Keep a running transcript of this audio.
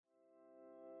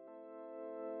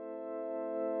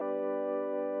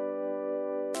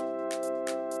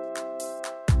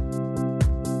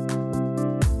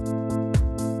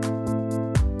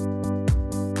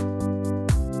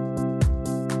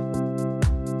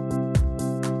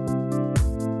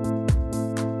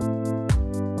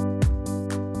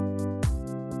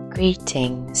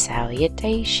Greetings,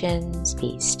 salutations,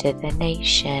 peace to the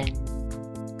nation.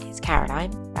 It's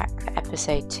Caroline, back for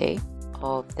episode 2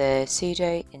 of the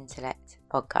Pseudo Intellect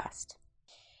podcast.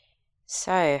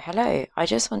 So, hello, I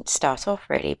just want to start off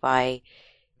really by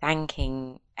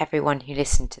thanking everyone who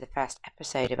listened to the first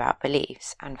episode about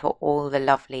beliefs and for all the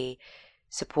lovely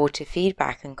supportive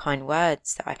feedback and kind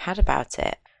words that I've had about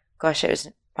it. Gosh, it was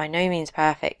by no means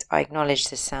perfect. I acknowledge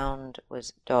the sound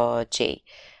was dodgy.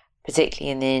 Particularly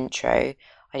in the intro,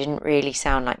 I didn't really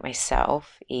sound like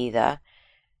myself either,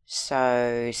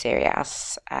 so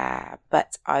serious,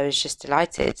 but I was just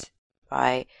delighted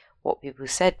by what people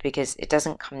said because it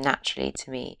doesn't come naturally to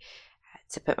me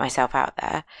to put myself out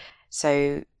there,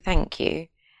 so thank you.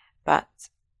 But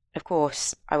of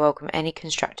course, I welcome any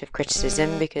constructive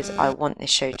criticism because I want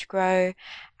this show to grow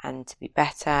and to be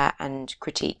better, and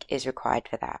critique is required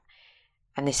for that,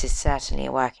 and this is certainly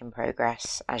a work in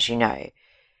progress, as you know.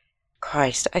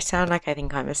 Christ, I sound like I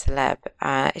think I'm a celeb.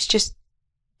 It's just,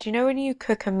 do you know when you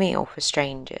cook a meal for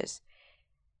strangers?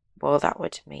 Well, that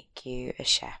would make you a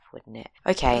chef, wouldn't it?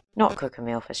 Okay, not cook a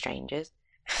meal for strangers.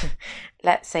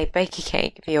 Let's say bake a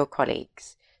cake for your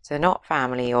colleagues. So they're not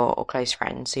family or close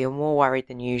friends, so you're more worried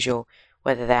than usual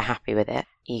whether they're happy with it.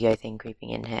 Ego thing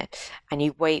creeping in here. And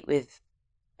you wait with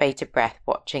bated breath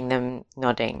watching them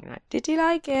nodding. Like, did you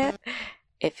like it?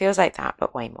 It feels like that,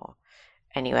 but way more.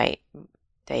 Anyway,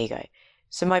 there you go.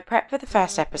 So my prep for the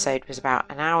first episode was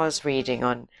about an hour's reading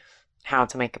on how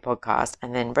to make a podcast,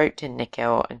 and then wrote to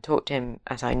Nikhil and talked to him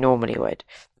as I normally would.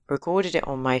 Recorded it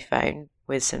on my phone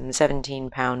with some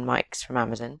 £17 mics from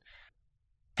Amazon.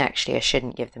 Actually, I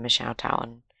shouldn't give them a shout out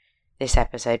on this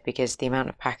episode because the amount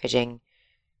of packaging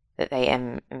that they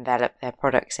envelop their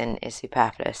products in is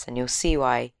superfluous, and you'll see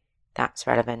why that's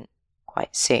relevant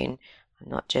quite soon. I'm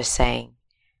not just saying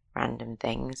random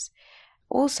things.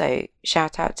 Also,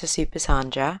 shout out to Super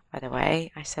Sandra, by the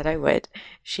way. I said I would.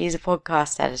 She's a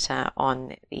podcast editor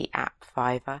on the app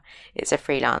Fiverr. It's a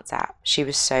freelance app. She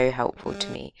was so helpful to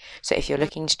me. So if you're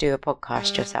looking to do a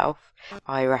podcast yourself,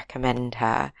 I recommend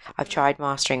her. I've tried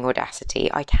mastering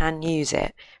Audacity. I can use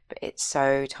it, but it's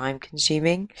so time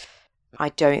consuming. I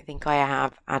don't think I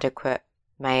have adequate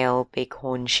male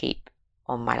bighorn sheep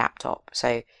on my laptop,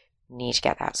 so need to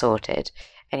get that sorted.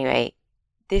 Anyway,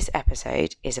 this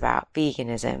episode is about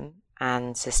veganism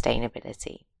and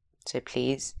sustainability. So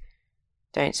please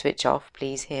don't switch off.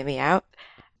 Please hear me out.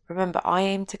 Remember, I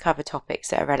aim to cover topics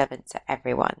that are relevant to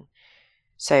everyone.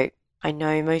 So I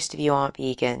know most of you aren't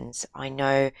vegans. I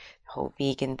know the whole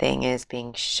vegan thing is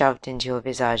being shoved into your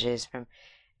visages from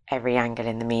every angle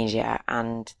in the media,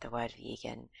 and the word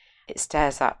vegan, it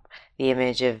stirs up the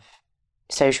image of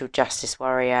social justice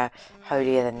warrior,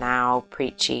 holier than thou,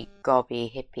 preachy,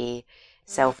 gobby, hippie,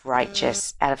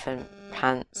 self-righteous, elephant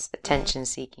pants,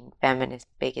 attention-seeking, feminist,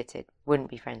 bigoted, wouldn't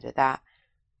be friends with that,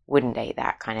 wouldn't date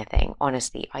that kind of thing.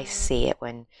 Honestly, I see it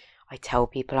when I tell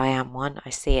people I am one.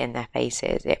 I see it in their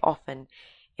faces. It often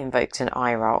invokes an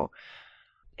eye roll.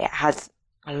 It has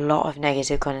a lot of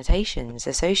negative connotations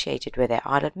associated with it,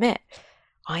 I'll admit.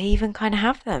 I even kind of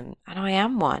have them, and I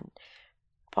am one.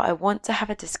 But I want to have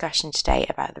a discussion today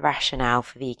about the rationale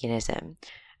for veganism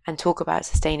and talk about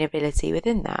sustainability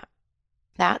within that.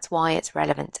 That's why it's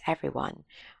relevant to everyone.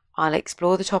 I'll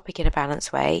explore the topic in a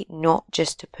balanced way, not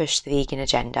just to push the vegan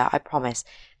agenda. I promise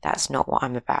that's not what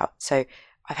I'm about. So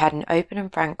I've had an open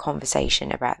and frank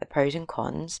conversation about the pros and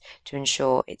cons to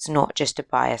ensure it's not just a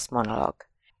biased monologue.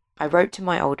 I wrote to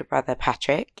my older brother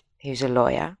Patrick, who's a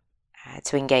lawyer,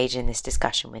 to engage in this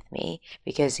discussion with me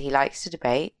because he likes to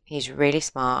debate. He's really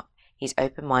smart, he's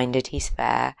open-minded, he's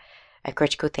fair, a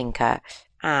critical thinker,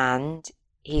 and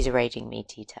he's a raging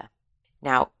meat eater.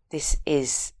 Now, this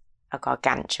is a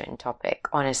gargantuan topic.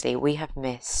 Honestly, we have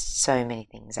missed so many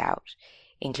things out,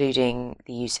 including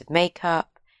the use of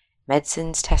makeup,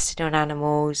 medicines tested on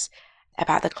animals,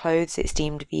 about the clothes it's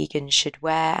deemed vegans should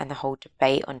wear, and the whole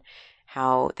debate on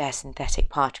how their synthetic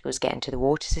particles get into the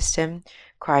water system.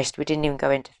 Christ, we didn't even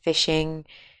go into fishing,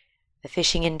 the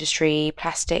fishing industry,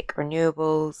 plastic,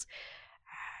 renewables.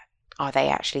 Are they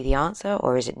actually the answer,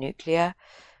 or is it nuclear?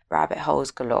 Rabbit holes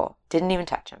galore. Didn't even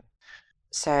touch them.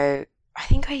 So I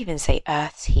think I even say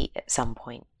Earth's heat at some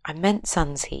point. I meant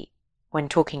sun's heat when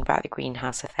talking about the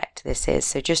greenhouse effect this is.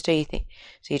 So just so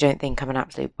you don't think I'm an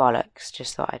absolute bollocks,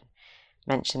 just thought I'd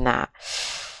mention that.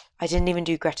 I didn't even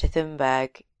do Greta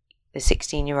Thunberg, the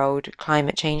 16-year-old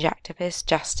climate change activist,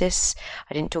 Justice.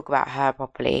 I didn't talk about her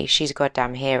properly. She's a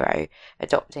goddamn hero,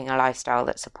 adopting a lifestyle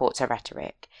that supports her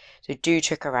rhetoric. So do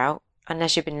check her out.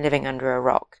 Unless you've been living under a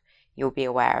rock, you'll be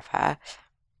aware of her.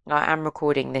 I am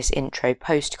recording this intro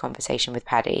post conversation with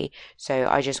Paddy, so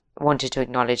I just wanted to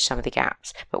acknowledge some of the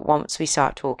gaps. But once we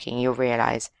start talking, you'll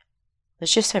realise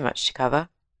there's just so much to cover.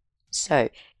 So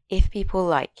if people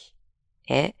like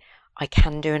it, I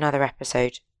can do another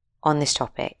episode on this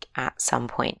topic at some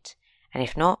point. And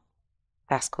if not,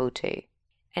 that's cool too.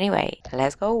 Anyway,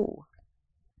 let's go.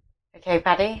 Okay,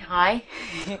 Paddy, hi.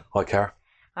 Hi, Cara.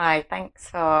 Hi, thanks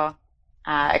for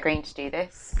agreeing to do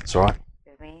this. It's all right.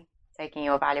 With me, taking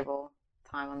your valuable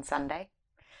time on Sunday.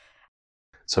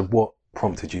 So what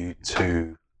prompted you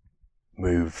to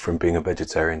move from being a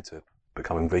vegetarian to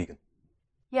becoming vegan?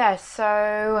 Yeah,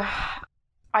 so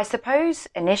I suppose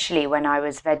initially when I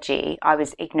was veggie, I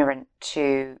was ignorant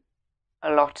to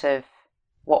a lot of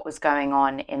what was going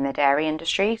on in the dairy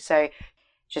industry. So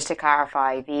just to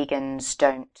clarify, vegans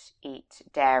don't eat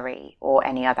dairy or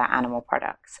any other animal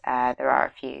products. There are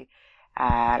a few,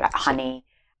 like honey.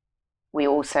 We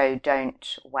also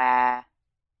don't wear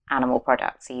animal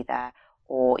products either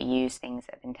or use things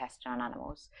that have been tested on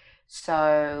animals.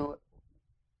 So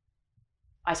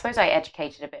I suppose I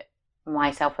educated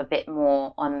myself a bit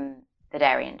more on the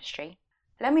dairy industry.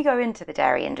 Let me go into the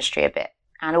dairy industry a bit,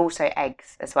 and also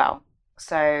eggs as well.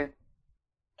 So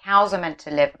cows are meant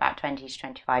to live about 20 to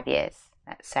 25 years,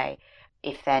 let's say,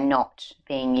 if they're not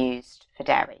being used for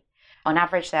dairy. On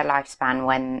average, their lifespan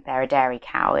when they're a dairy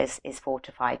cow is 4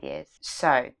 to 5 years.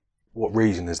 So what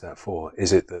reason is that for?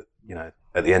 Is it that,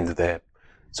 at the end of their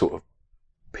sort of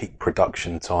peak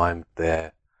production time,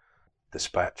 they're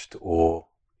dispatched, or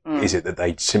is it that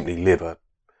they simply live a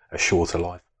shorter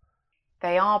life?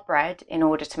 They are bred in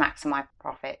order to maximize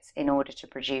profits, in order to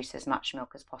produce as much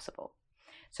milk as possible.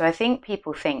 So I think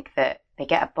people think that they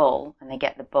get a bull and they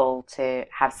get the bull to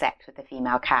have sex with the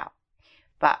female cow.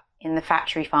 But in the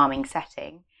factory farming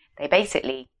setting, they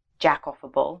basically jack off a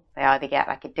bull. They either get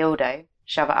like a dildo,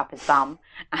 shove it up his bum,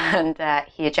 and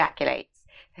he ejaculates.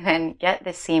 They then get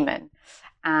this semen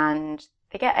and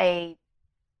they get a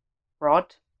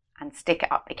rod and stick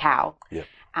it up the cow. Yep.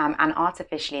 And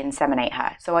artificially inseminate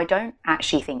her. So I don't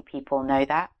actually think people know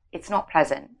that. It's not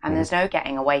pleasant, and there's no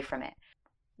getting away from it,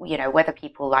 whether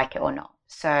people like it or not.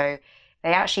 So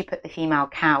they actually put the female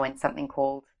cow in something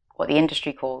called, what the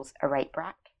industry calls, a rape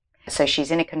rack. So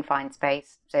she's in a confined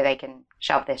space, so they can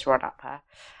shove this rod up her.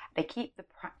 They keep the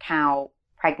cow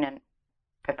pregnant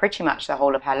for pretty much the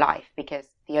whole of her life, because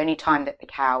the only time that the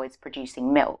cow is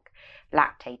producing milk,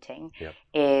 lactating,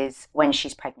 is when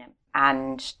she's pregnant.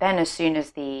 And then as soon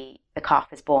as the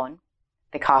calf is born,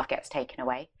 the calf gets taken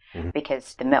away,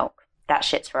 because the milk, that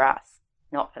shit's for us,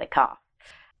 not for the calf.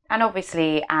 And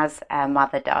obviously, as a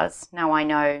mother does, now I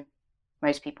know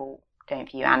most people don't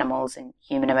view animals and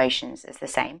human emotions as the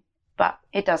same, but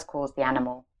it does cause the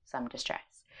animal some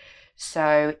distress.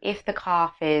 So if the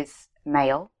calf is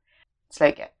male,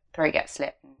 throat gets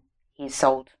slit and he's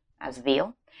sold as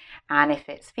veal. And if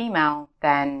it's female,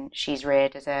 then she's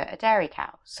reared as a dairy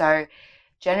cow. So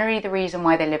generally the reason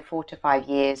why they live 4 to 5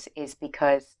 years is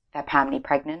because they're permanently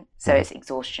pregnant. So it's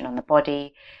exhaustion on the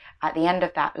body. At the end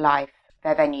of that life,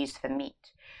 they're then used for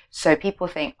meat. So people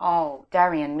think,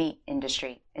 dairy and meat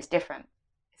industry is different.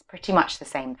 It's pretty much the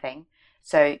same thing.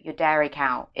 So your dairy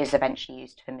cow is eventually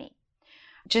used for meat.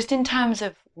 Just in terms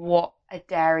of what a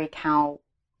dairy cow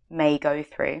may go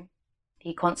through,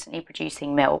 you're constantly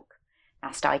producing milk,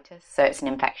 mastitis, so it's an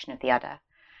infection of the udder.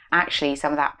 Actually,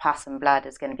 some of that pus and blood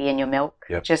is going to be in your milk,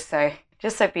 just so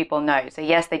people know. So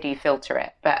yes, they do filter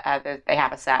it, but they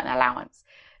have a certain allowance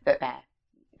that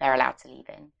they're allowed to leave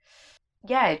in.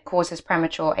 Yeah, it causes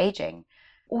premature aging.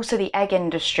 Also the egg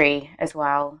industry as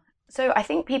well. So I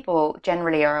think people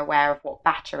generally are aware of what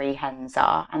battery hens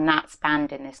are, and that's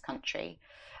banned in this country.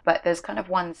 But there's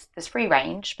there's free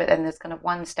range, but then there's kind of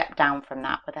one step down from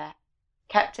that, where they're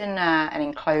kept in an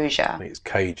enclosure. I think it's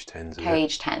caged hens.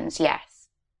 Caged hens, yes.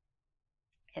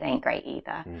 It ain't great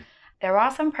either. There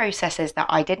are some processes that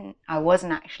I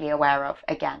wasn't actually aware of,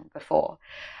 again, before,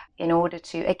 in order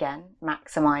to, again,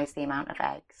 maximize the amount of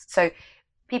eggs. So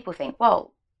people think,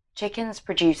 well, chickens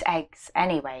produce eggs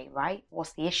anyway, right?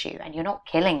 What's the issue? And you're not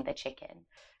killing the chicken.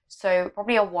 So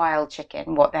probably a wild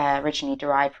chicken, what they're originally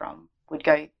derived from, would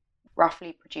go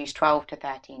roughly produce 12 to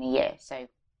 13 a year. So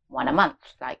one a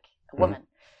month, like a woman.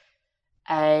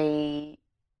 A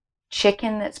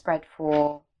chicken that's bred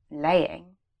for laying,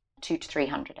 200 to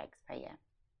 300 eggs per year.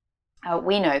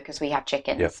 We know because we have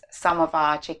chickens. Some of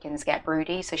our chickens get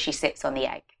broody, so she sits on the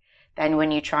egg. Then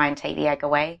when you try and take the egg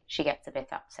away, she gets a bit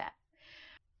upset.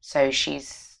 So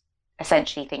she's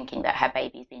essentially thinking that her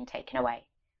baby's been taken away,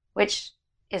 which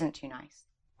isn't too nice.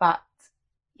 But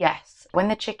yes, when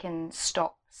the chicken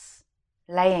stops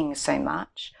laying so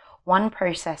much, one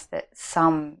process that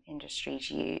some industries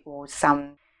use, or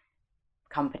some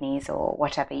companies or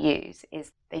whatever use,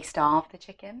 is they starve the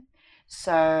chicken.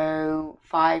 So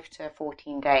 5 to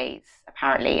 14 days,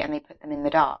 apparently, and they put them in the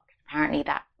dark. Apparently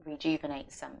that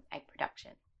rejuvenates some egg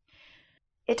production.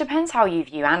 It depends how you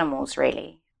view animals,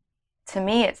 really. To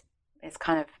me, it's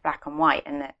kind of black and white,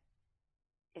 in that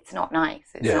it's not nice.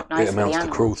 It's not nice it for the amounts to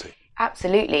animal. cruelty.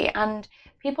 Absolutely. And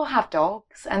people have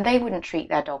dogs, and they wouldn't treat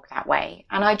their dog that way.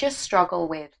 And I just struggle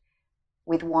with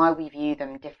why we view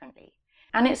them differently.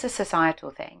 And it's a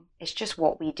societal thing. It's just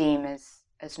what we deem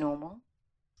as normal.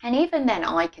 And even then,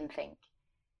 I can think,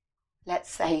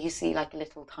 let's say you see like a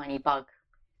little tiny bug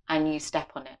and you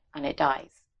step on it and it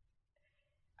dies.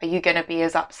 Are you going to be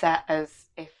as upset as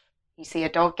if you see a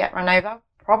dog get run over?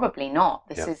 Probably not.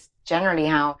 This is generally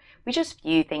how we just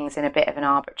view things, in a bit of an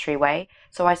arbitrary way.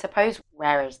 So I suppose,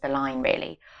 where is the line,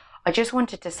 really? I just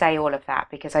wanted to say all of that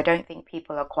because I don't think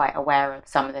people are quite aware of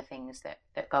some of the things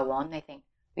that go on. They think,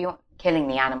 we aren't killing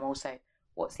the animal, so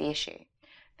what's the issue?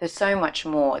 There's so much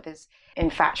more. There's in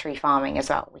factory farming as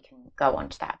well. We can go on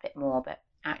to that a bit more, but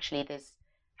actually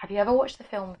have you ever watched the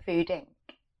film Food Inc?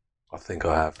 I think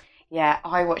I have. Yeah,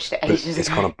 I watched it ages ago. It's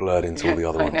kind of blurred into all the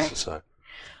other ones. So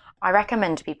I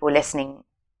recommend people listening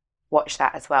watch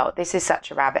that as well. This is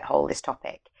such a rabbit hole, this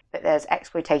topic, but there's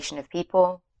exploitation of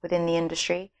people within the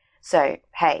industry. So,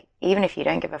 hey, even if you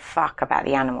don't give a fuck about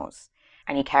the animals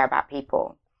and you care about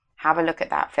people, have a look at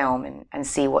that film and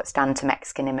see what's done to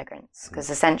Mexican immigrants. Because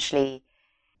essentially,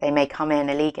 they may come in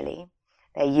illegally.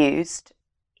 They're used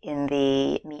in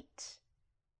the meat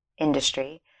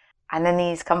industry. And then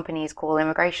these companies call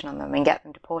immigration on them and get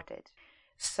them deported.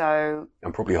 So...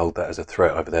 And probably hold that as a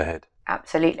threat over their head.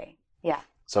 Absolutely, yeah.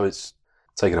 So it's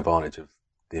taking advantage of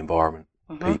the environment,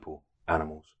 people,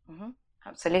 animals.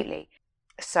 Absolutely.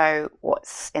 So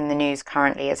what's in the news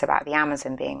currently is about the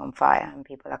Amazon being on fire, and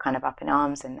people are kind of up in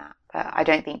arms in that. But I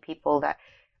don't think people that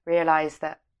realise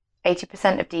that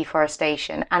 80% of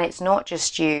deforestation, and it's not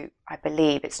just due, I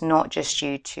believe, it's not just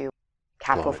due to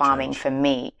cattle farming for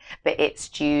meat, but it's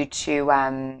due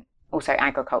to also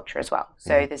agriculture as well.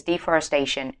 So there's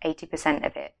deforestation, 80%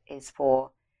 of it is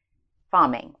for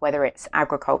farming, whether it's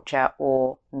agriculture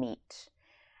or meat.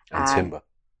 And timber.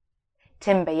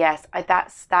 Timber, yes.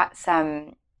 That's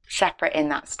separate in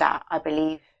that stat. I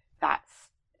believe that's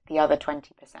the other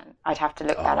 20%. I'd have to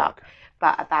look that up. Okay.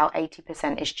 But about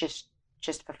 80% is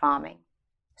just for farming.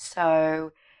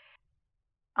 So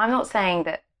I'm not saying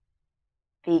that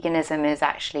veganism is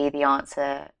actually the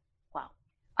answer. Well,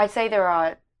 I'd say there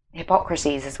are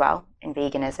hypocrisies as well in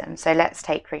veganism. So let's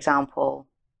take, for example,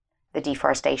 the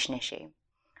deforestation issue.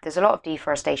 There's a lot of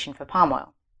deforestation for palm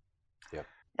oil. Yep.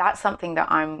 That's something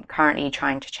that I'm currently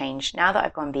trying to change. Now that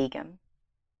I've gone vegan,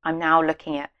 I'm now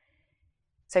looking at...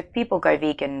 So people go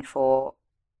vegan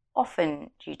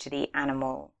often due to the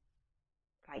animal,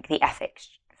 like the ethics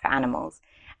for animals.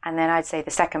 And then I'd say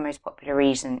the second most popular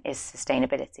reason is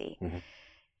sustainability.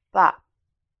 But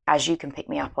as you can pick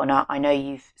me up on, I know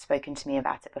you've spoken to me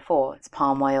about it before. It's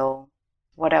palm oil.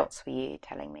 What else were you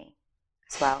telling me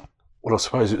as well? Well, I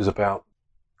suppose it was about,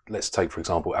 let's take, for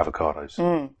example, avocados.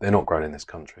 They're not grown in this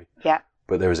country. Yeah.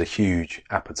 But there is a huge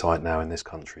appetite now in this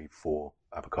country for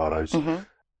avocados.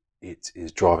 It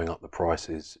is driving up the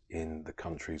prices in the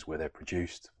countries where they're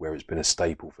produced, where it's been a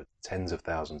staple for tens of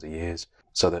thousands of years.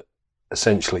 So that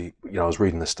essentially, I was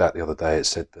reading the stat the other day, it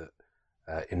said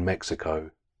that in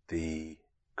Mexico, the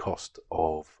cost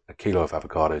of a kilo of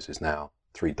avocados is now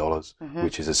 $3,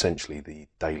 which is essentially the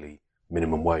daily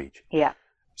minimum wage. Yeah.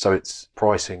 So it's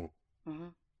pricing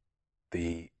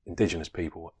the indigenous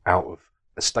people out of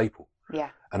a staple. Yeah.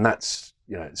 And that's,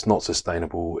 it's not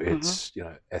sustainable. It's,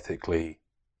 ethically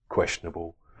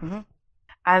questionable.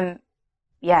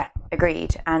 Yeah,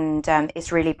 agreed. And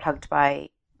it's really plugged by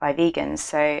vegans.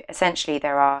 So essentially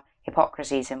there are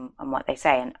hypocrisies in what they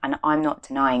say. And I'm not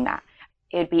denying that.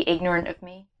 It would be ignorant of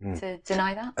me to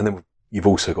deny that. And then you've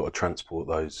also got to transport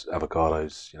those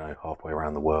avocados, halfway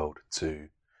around the world to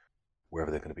wherever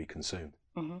they're going to be consumed.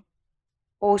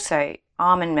 Also,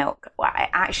 almond milk, it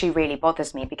actually really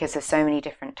bothers me because there's so many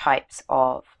different types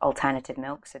of alternative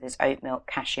milk. So there's oat milk,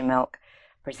 cashew milk,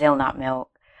 Brazil nut milk.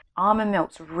 Almond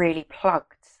milk's really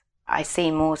plugged. I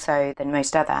see more so than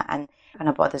most other, and kind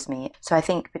of bothers me. So I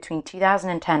think between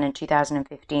 2010 and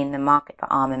 2015, the market for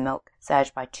almond milk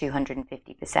surged by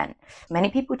 250%. Many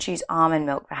people choose almond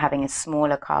milk for having a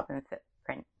smaller carbon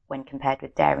footprint when compared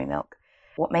with dairy milk.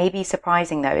 What may be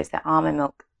surprising, though, is that almond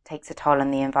milk takes a toll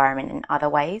on the environment in other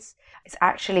ways. It's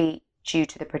actually due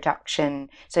to the production,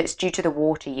 so it's due to the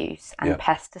water use and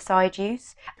pesticide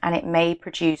use, and it may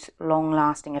produce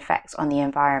long-lasting effects on the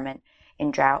environment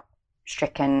in drought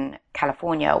drought-stricken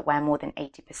California, where more than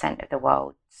 80% of the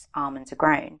world's almonds are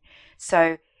grown.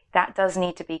 So that does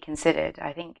need to be considered.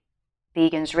 I think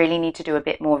vegans really need to do a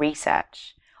bit more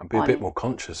research. And be a bit more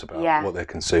conscious about what they're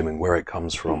consuming, where it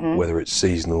comes from, whether it's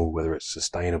seasonal, whether it's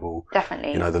sustainable.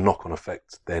 Definitely. The knock-on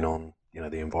effect then on,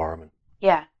 the environment.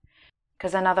 Yeah.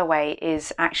 Because another way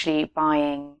is actually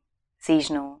buying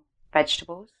seasonal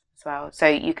vegetables as well. So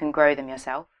you can grow them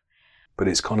yourself. But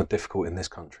it's kind of difficult in this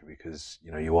country because,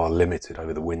 you are limited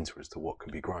over the winter as to what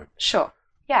can be grown. Sure.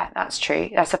 Yeah, that's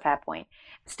true. That's a fair point.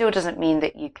 It still doesn't mean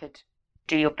that you could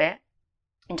do your bit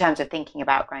in terms of thinking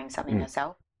about growing something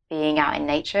yourself. Being out in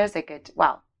nature is a good,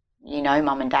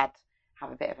 mum and dad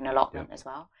have a bit of an allotment as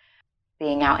well.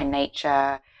 Being out in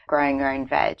nature, growing your own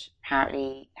veg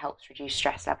apparently helps reduce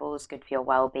stress levels, good for your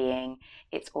well-being.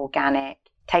 It's organic,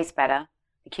 tastes better.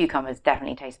 The cucumbers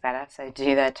definitely taste better, so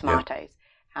do the tomatoes. Yeah.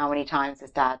 How many times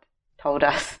has Dad told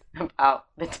us about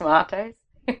the tomatoes?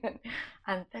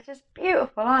 And they're just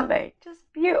beautiful, aren't they? Just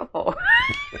beautiful.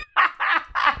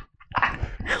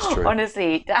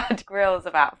 Honestly, Dad grills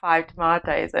about 5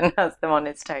 tomatoes and has them on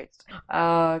his toast.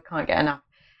 Oh, I can't get enough.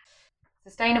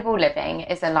 Sustainable living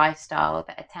is a lifestyle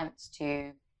that attempts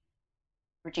to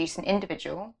reduce an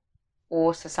individual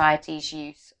or society's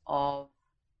use of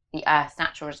the Earth's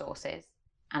natural resources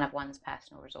and of one's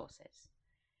personal resources.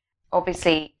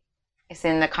 Obviously, it's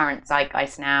in the current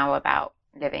zeitgeist now about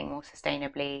living more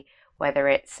sustainably, whether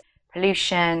it's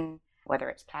pollution, whether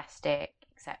it's plastic,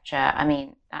 etc. I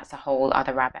mean, that's a whole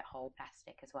other rabbit hole,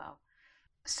 plastic as well.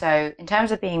 So in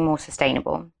terms of being more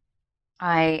sustainable,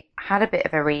 I had a bit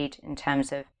of a read in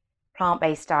terms of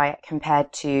plant-based diet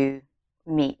compared to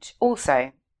meat.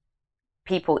 Also,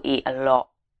 people eat a lot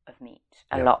of meat,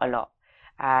 a lot.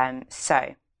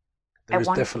 So there is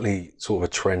definitely sort of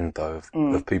a trend, though,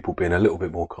 of people being a little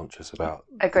bit more conscious about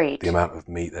the amount of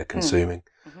meat they're consuming.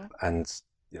 And,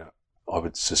 I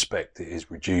would suspect it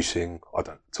is reducing.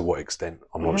 To what extent,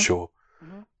 I'm not sure.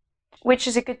 Which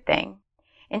is a good thing.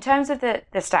 In terms of the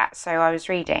stats, so I was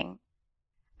reading,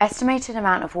 estimated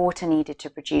amount of water needed to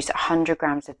produce 100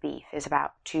 grams of beef is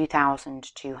about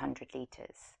 2,200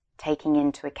 litres, taking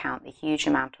into account the huge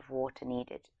amount of water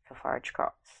needed for forage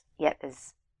crops.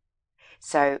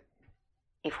 So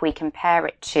if we compare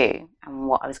it to, and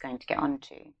what I was going to get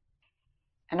onto,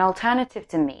 an alternative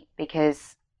to meat,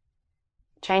 because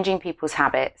changing people's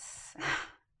habits,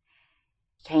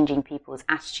 changing people's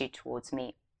attitude towards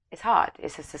meat is hard.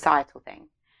 It's a societal thing.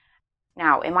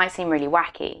 Now, it might seem really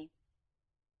wacky,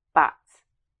 but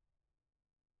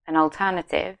an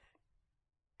alternative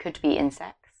could be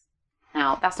insects.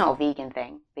 Now, that's not a vegan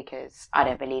thing because I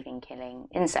don't believe in killing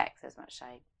insects as much as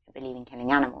I believe in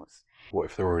killing animals. What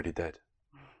if they're already dead?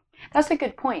 That's a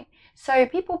good point. So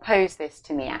people pose this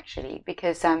to me actually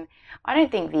because I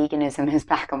don't think veganism is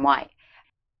black and white.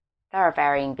 There are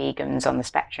varying vegans on the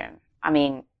spectrum. I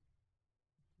mean,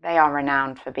 they are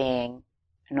renowned for being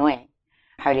annoying,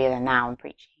 holier than thou and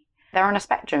preachy. They're on a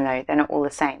spectrum though, they're not all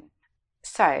the same.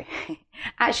 So,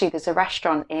 actually there's a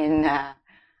restaurant in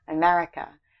America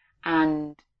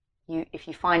and if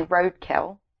you find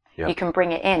roadkill, you can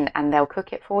bring it in and they'll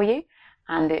cook it for you.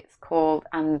 And it's called,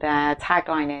 and the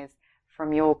tagline is,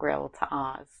 from your grill to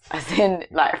ours. As in,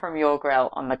 like, from your grill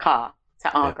on the car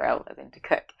to our grill, as in to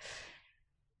cook.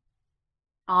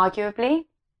 Arguably,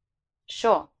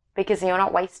 sure, because you're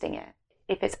not wasting it.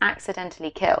 If it's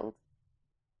accidentally killed,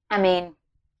 I mean,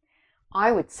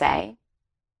 I would say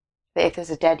that if there's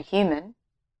a dead human,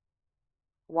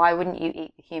 why wouldn't you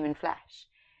eat the human flesh?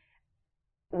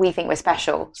 We think we're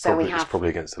special, It's probably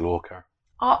against the law, Karen.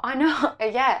 Oh, I know.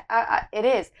 Yeah, it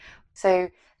is. So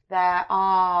there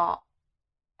are,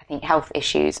 I think, health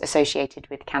issues associated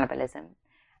with cannibalism.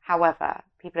 However,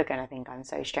 people are going to think I'm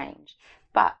so strange.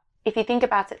 But if you think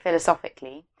about it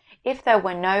philosophically, if there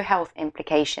were no health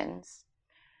implications,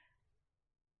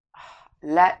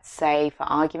 let's say, for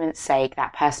argument's sake,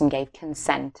 that person gave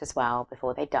consent as well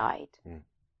before they died.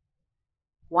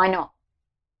 Why not?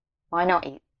 Why not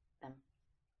eat them?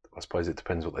 I suppose it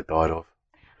depends what they died of.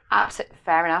 Absolutely,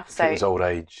 fair enough. If it was old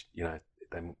age,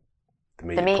 the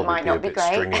meat might not be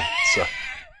great. Stringy, so.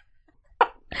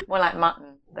 More like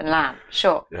mutton than lamb,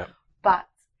 sure. Yeah. But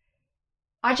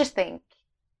I just think,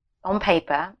 on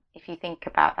paper, if you think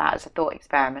about that as a thought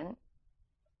experiment,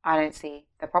 I don't see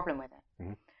the problem with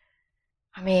it.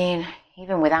 I mean,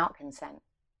 even without consent.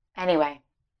 Anyway,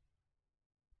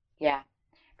 yeah,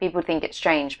 people think it's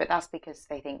strange, but that's because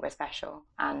they think we're special,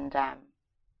 and I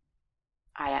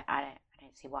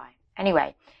don't see why.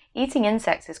 Anyway, eating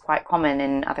insects is quite common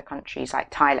in other countries like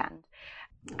Thailand.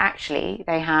 Actually,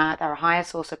 they're a higher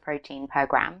source of protein per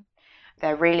gram.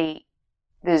 They're really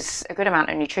there's a good amount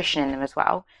of nutrition in them as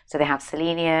well. So they have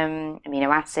selenium,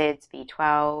 amino acids,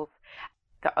 B12.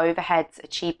 The overheads are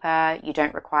cheaper. You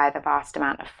don't require the vast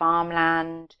amount of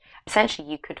farmland. Essentially,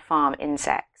 you could farm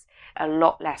insects. A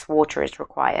lot less water is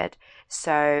required.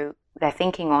 So they're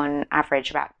thinking on average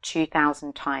about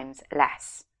 2,000 times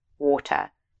less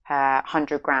water per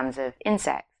 100 grams of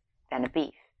insects than a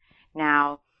beef.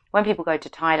 Now, when people go to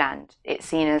Thailand, it's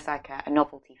seen as like a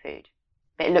novelty food.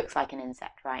 But it looks like an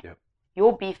insect, right? Yep.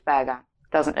 Your beef burger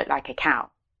doesn't look like a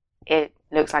cow. It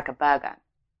looks like a burger.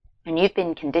 And you've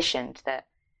been conditioned that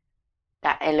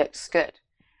it looks good.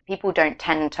 People don't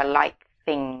tend to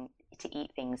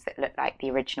eat things that look like the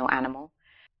original animal.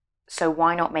 So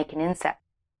why not make an insect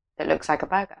that looks like a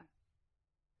burger?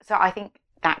 So I think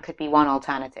that could be one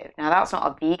alternative. Now, that's not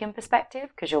a vegan perspective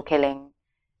because you're killing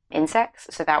insects,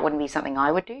 so that wouldn't be something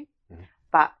I would do. Mm-hmm.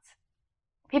 But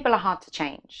people are hard to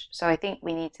change. So I think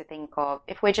we need to think of,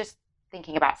 if we're just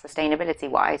thinking about sustainability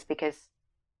wise, because,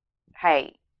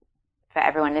 hey, for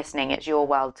everyone listening, it's your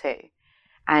world too.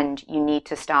 And you need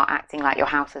to start acting like your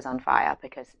house is on fire,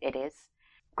 because it is.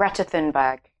 Greta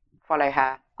Thunberg, follow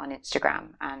her on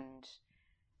Instagram, and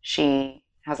she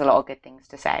has a lot of good things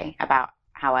to say about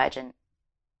how urgent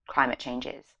climate change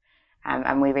is.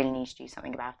 And we really need to do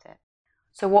something about it.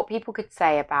 So what people could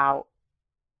say about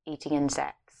eating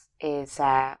insects is,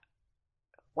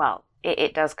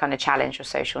 it does kind of challenge your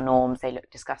social norms. They look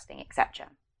disgusting, etc.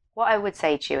 What I would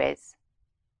say to you is,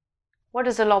 what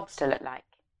does a lobster look like?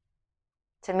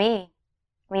 To me,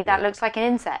 that looks like an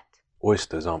insect.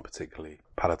 Oysters aren't particularly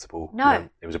palatable. No.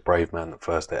 It was a brave man that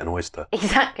first ate an oyster.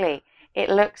 Exactly. It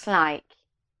looks like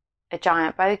a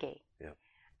giant bogey.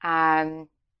 Yeah.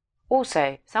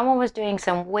 Also, someone was doing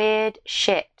some weird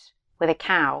shit with a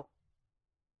cow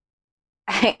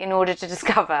in order to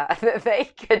discover that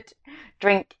they could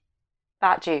drink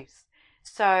that juice.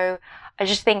 So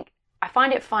I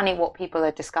find it funny what people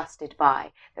are disgusted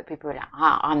by, that people are like,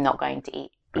 I'm not going to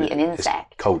eat an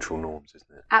insect. It's cultural norms,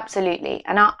 isn't it? Absolutely.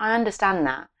 And I understand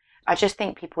that. I just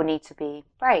think people need to be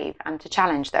brave and to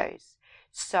challenge those.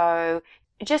 So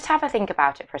just have a think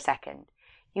about it for a second.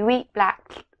 You eat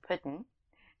black pudding.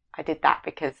 I did that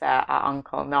because our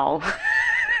uncle Noel,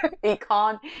 he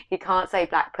can't say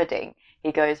black pudding.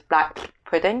 He goes black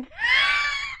pudding.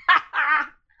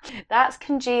 That's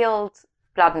congealed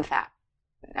blood and fat,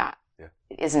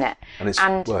 isn't it? And it's a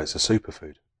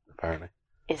superfood, apparently.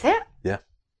 Is it? Yeah.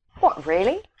 What,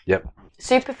 really? Yep.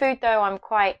 Superfood, though, I'm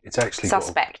quite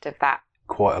suspect of that.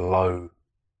 Quite a low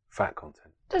fat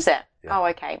content. Does it? Yeah. Oh,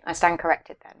 okay. I stand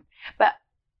corrected then. But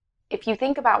if you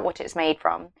think about what it's made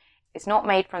from, it's not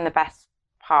made from the best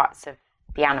parts of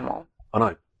the animal. I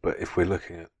know, but if we're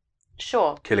looking at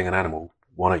killing an animal,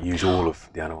 why not use all of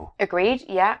the animal? Agreed.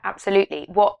 Yeah, absolutely.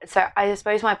 So I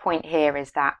suppose my point here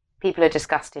is that people are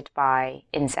disgusted by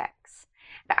insects,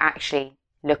 but actually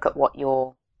look at what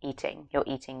you're eating. You're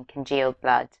eating congealed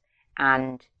blood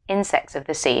and insects of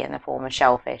the sea in the form of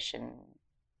shellfish and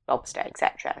lobster,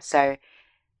 etc. So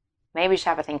maybe just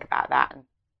have a think about that, and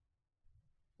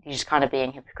you're just kind of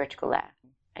being hypocritical there,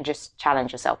 and just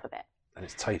challenge yourself a bit. And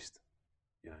it's taste,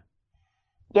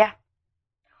 Yeah.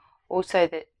 Also,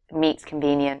 that meat's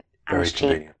convenient and very it's cheap.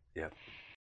 Convenient. Yeah.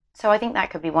 So I think that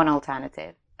could be one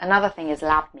alternative. Another thing is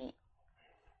lab meat.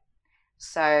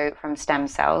 So from stem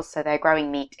cells, so they're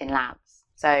growing meat in labs.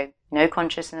 So no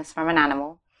consciousness from an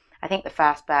animal. I think the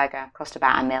first burger cost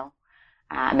about £1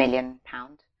 million.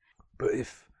 But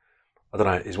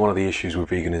is one of the issues with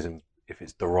veganism if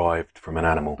it's derived from an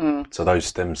animal? So those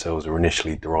stem cells are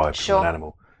initially derived from an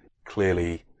animal.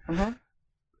 Clearly,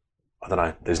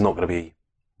 there's not going to be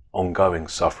ongoing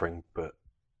suffering, but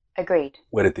agreed.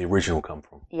 Where did the original come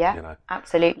from? Yeah,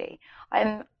 absolutely.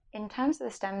 In terms of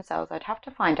the stem cells, I'd have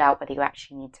to find out whether you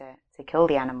actually need to kill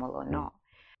the animal or not.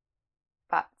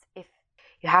 But if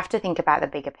you have to think about the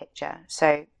bigger picture.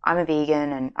 So I'm a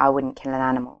vegan and I wouldn't kill an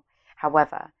animal.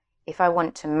 However, if I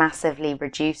want to massively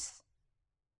reduce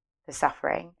the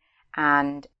suffering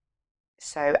and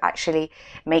so actually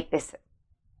make this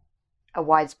a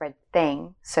widespread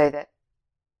thing so that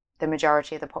the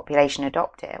majority of the population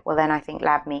adopt it, well, then I think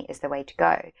lab meat is the way to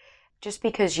go. Just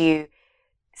because you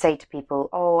say to people,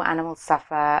 oh, animals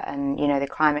suffer and, the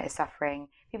climate is suffering,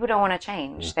 people don't want to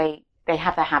change. They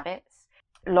have their habits.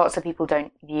 Lots of people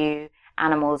don't view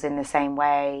animals in the same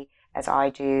way as I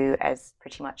do, as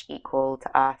pretty much equal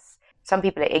to us. Some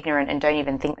people are ignorant and don't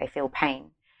even think they feel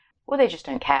pain, or they just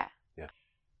don't care. Yeah.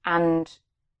 And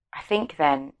I think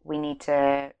then we need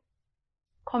to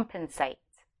compensate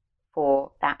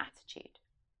for that attitude.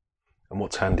 And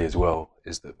what's handy as well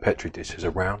is that Petri dishes are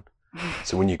round.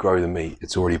 So when you grow the meat,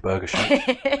 it's already burger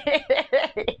shaped.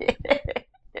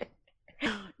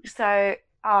 So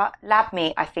lab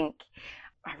meat, I think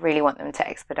I really want them to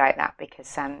expedite that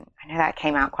because I know that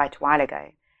came out quite a while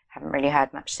ago. Haven't really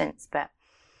heard much since, but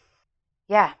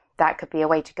yeah, that could be a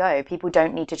way to go. People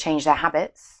don't need to change their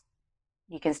habits.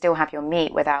 You can still have your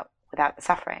meat without the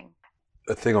suffering.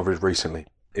 A thing I've read recently,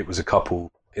 it was a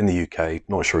couple in the UK,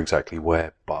 not sure exactly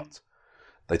where, but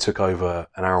they took over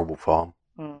an arable farm.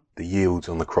 The yields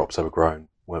on the crops they were growing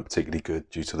weren't particularly good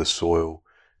due to the soil,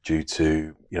 due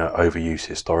to, overuse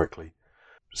historically.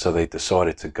 So they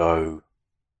decided to go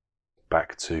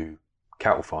back to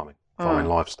cattle farming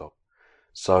livestock.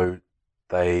 So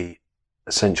they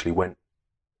essentially went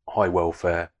high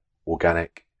welfare,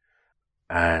 organic,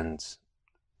 and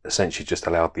essentially just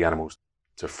allowed the animals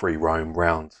to free roam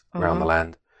round the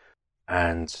land.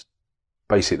 And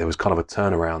basically there was kind of a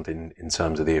turnaround in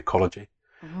terms of the ecology.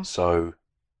 So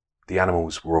the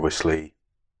animals were obviously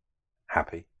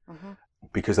happy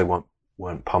because they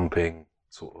weren't pumping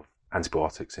sort of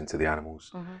antibiotics into the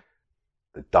animals.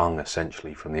 The dung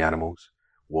essentially from the animals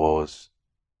was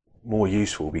more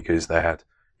useful because they had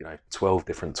 12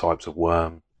 different types of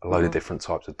worm, a load of different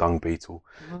types of dung beetle.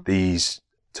 These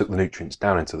took the nutrients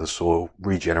down into the soil,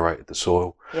 regenerated the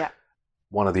soil.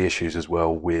 One of the issues as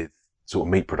well with sort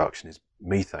of meat production is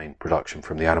methane production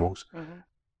from the animals.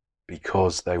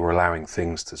 Because they were allowing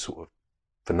things to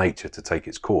for nature to take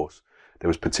its course. There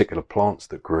was particular plants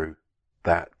that grew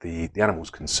that the animals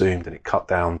consumed, and it cut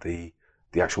down the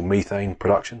actual methane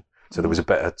production. So there was a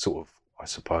better sort of, I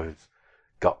suppose,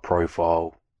 gut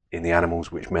profile in the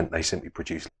animals, which meant they simply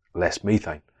produced less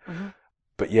methane.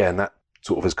 But yeah, and that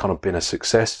sort of has kind of been a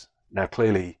success. Now,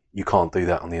 clearly, you can't do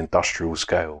that on the industrial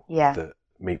scale that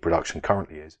meat production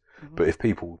currently is. But if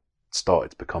people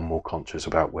started to become more conscious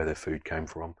about where their food came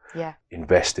from,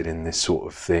 invested in this sort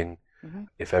of thing,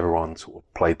 if everyone sort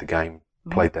of played the game,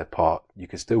 played their part, you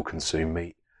could still consume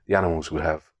meat. The animals would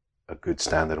have a good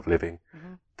standard of living.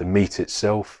 The meat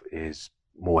itself is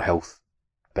more health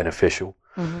beneficial.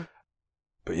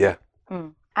 But yeah.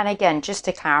 And again, just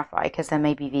to clarify, because there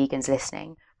may be vegans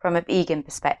listening, from a vegan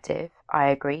perspective, I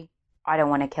agree. I don't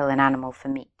want to kill an animal for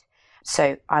meat.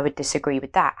 So I would disagree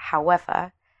with that.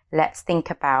 However, let's think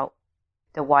about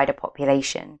the wider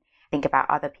population. Think about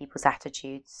other people's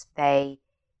attitudes. They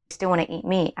still want to eat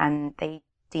meat and they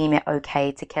deem it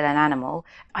okay to kill an animal.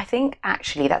 I think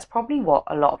actually that's probably what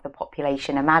a lot of the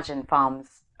population imagine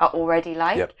farms are already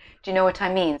like. Do you know what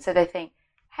I mean? So they think,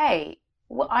 hey,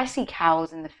 I see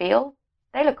cows in the field.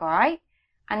 They look all right.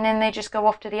 And then they just go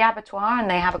off to the abattoir and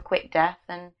they have a quick death,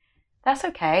 and that's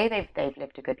okay. They've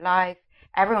lived a good life.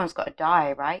 Everyone's got to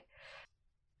die, right?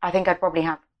 I think I'd probably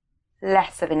have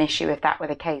less of an issue if that were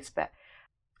the case, but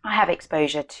I have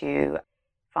exposure to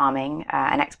farming.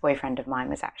 An ex-boyfriend of mine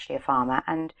was actually a farmer,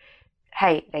 and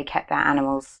hey, they kept their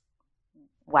animals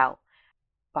well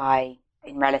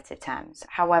in relative terms.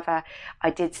 However,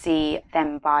 I did see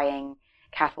them buying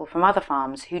cattle from other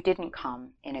farms who didn't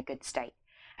come in a good state.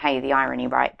 Hey, the irony,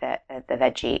 right, that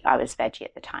I was veggie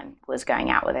at the time, was going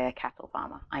out with a cattle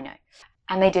farmer, I know.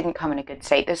 And they didn't come in a good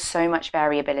state. There's so much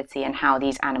variability in how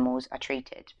these animals are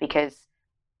treated because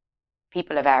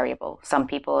people are variable. Some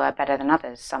people are better than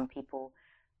others. Some people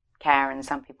care and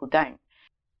some people don't.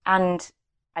 And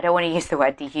I don't want to use the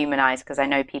word dehumanize because I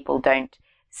know people don't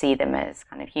see them as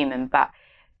kind of human, but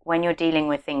when you're dealing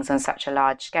with things on such a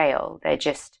large scale, they're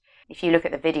just, if you look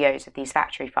at the videos of these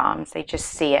factory farms, they just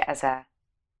see it as a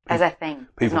thing.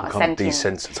 People not become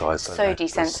desensitized. So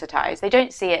desensitized. They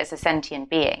don't see it as a sentient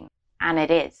being, and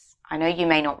it is. I know you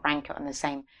may not rank it on the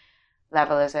same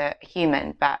level as a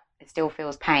human, but it still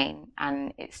feels pain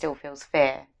and it still feels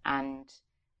fear, and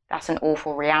that's an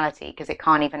awful reality because it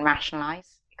can't even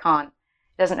rationalize. It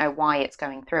doesn't know why it's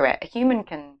going through it. A human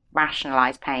can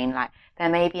rationalize pain, like there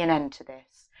may be an end to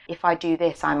this. If I do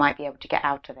this, I might be able to get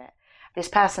out of it. This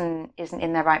person isn't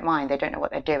in their right mind. They don't know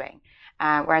what they're doing.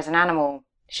 Whereas an animal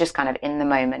is just kind of in the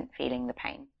moment feeling the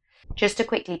pain. Just to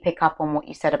quickly pick up on what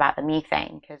you said about the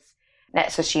methane, because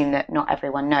let's assume that not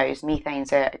everyone knows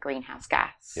methane's a greenhouse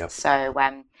gas. So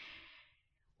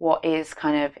what is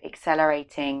kind of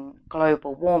accelerating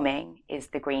global warming is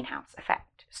the greenhouse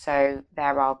effect. So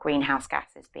there are greenhouse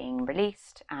gases being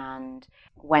released, and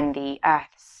when the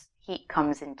Earth's heat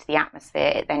comes into the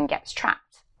atmosphere, it then gets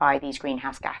trapped by these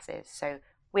greenhouse gases. So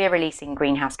we're releasing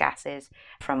greenhouse gases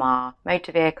from our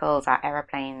motor vehicles, our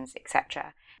aeroplanes,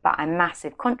 etc. But a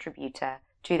massive contributor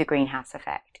to the greenhouse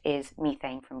effect is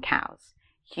methane from cows.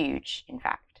 Huge, in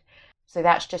fact. So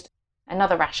that's just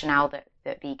another rationale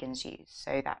that vegans use.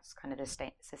 So that's kind of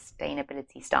the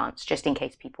sustainability stance, just in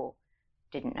case people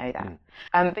didn't know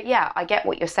that. But yeah, I get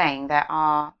what you're saying. There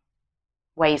are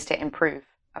ways to improve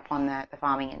upon the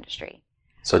farming industry.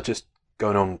 So just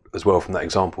going on as well from that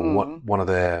example, one of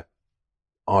their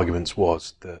arguments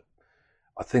was that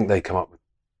I think they come up with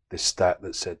this stat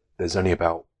that said there's only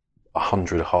about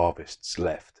 100 harvests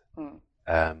left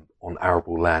on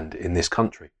arable land in this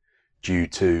country due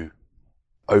to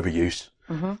overuse,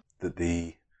 that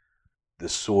the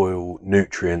soil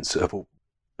nutrients have all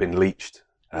been leached.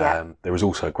 There is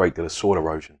also a great deal of soil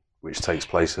erosion which takes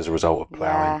place as a result of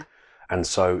ploughing. And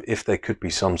so if there could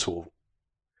be some sort of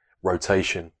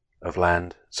rotation of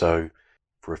land, so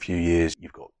for a few years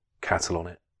you've got cattle on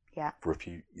it, for a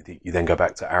few you then go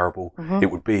back to arable, it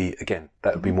would be, again,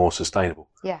 that would be more sustainable.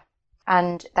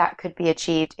 And that could be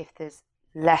achieved if there's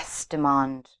less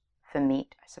demand for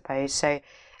meat, I suppose. So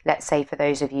let's say for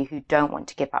those of you who don't want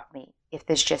to give up meat, if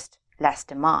there's just less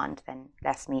demand, then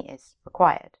less meat is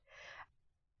required.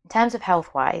 In terms of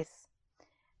health-wise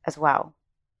as well,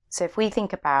 so if we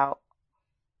think about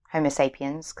Homo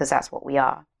sapiens, because that's what we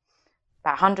are,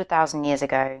 about 100,000 years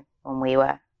ago, when we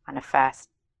were kind of first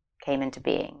came into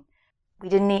being, we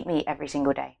didn't eat meat every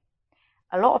single day.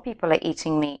 A lot of people are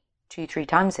eating meat 2-3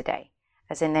 times a day,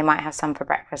 as in they might have some for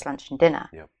breakfast, lunch and dinner.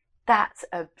 That's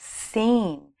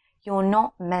obscene. You're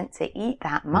not meant to eat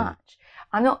that much.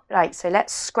 I'm not so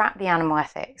let's scrap the animal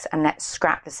ethics and let's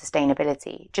scrap the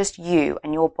sustainability. Just you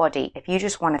and your body, if you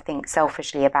just want to think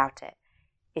selfishly about it,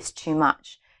 it's too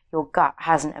much. Your gut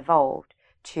hasn't evolved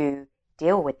to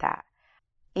deal with that.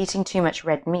 Eating too much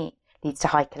red meat leads to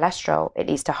high cholesterol. It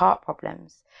leads to heart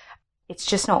problems. It's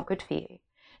just not good for you.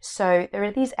 So there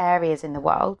are these areas in the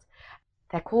world.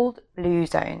 They're called blue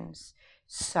zones.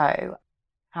 So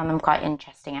I found them quite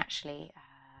interesting, actually.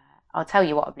 I'll tell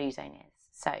you what a blue zone is.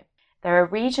 So they're a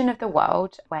region of the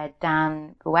world where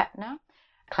Dan Buettner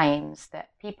claims that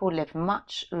people live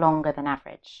much longer than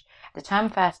average. The term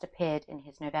first appeared in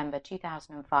his November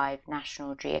 2005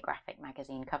 National Geographic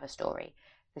magazine cover story,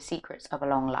 The Secrets of a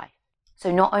Long Life.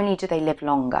 So not only do they live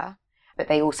longer, but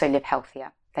they also live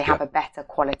healthier. They have a better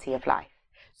quality of life.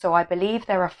 So I believe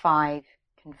there are 5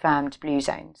 confirmed blue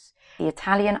zones. The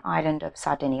Italian island of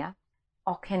Sardinia,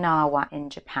 Okinawa in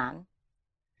Japan,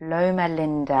 Loma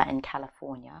Linda in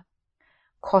California,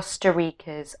 Costa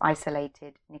Rica's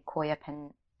isolated Nicoya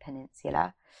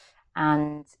Peninsula,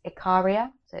 and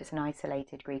Icaria, so it's an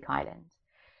isolated Greek island.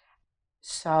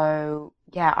 So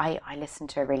I listened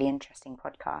to a really interesting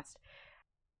podcast.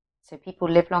 So people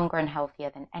live longer and healthier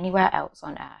than anywhere else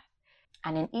on earth.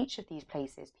 And in each of these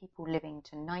places, people living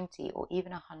to 90 or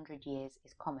even 100 years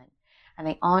is common. And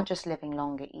they aren't just living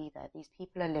longer either. These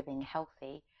people are living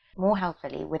more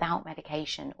healthily without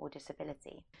medication or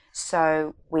disability.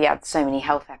 So we had so many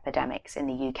health epidemics in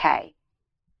the UK.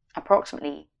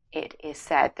 Approximately, it is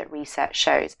said that research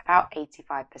shows about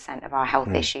 85% of our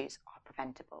health issues are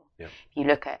preventable. If you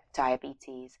look at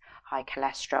diabetes, high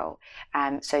cholesterol,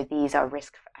 so these are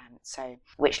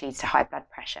which leads to high blood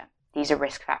pressure. These are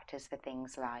risk factors for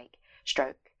things like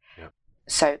stroke.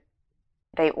 So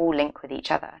they all link with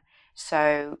each other.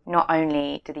 So not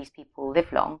only do these people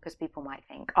live long, because people might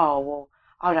think, oh, well,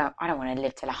 I don't want to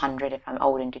live till 100 if I'm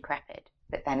old and decrepit,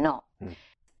 but they're not.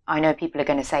 I know people are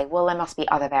going to say, well, there must be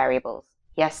other variables.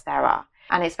 Yes, there are.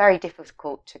 And it's very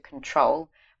difficult to control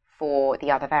for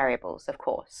the other variables, of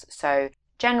course. So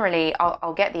generally,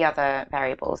 I'll get the other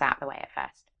variables out of the way at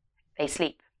first. They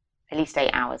sleep at least 8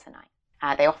 hours a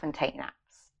night. They often take naps.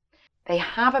 They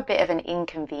have a bit of an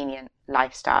inconvenient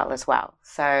lifestyle as well.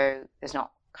 So there's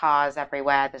not cars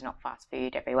everywhere, there's not fast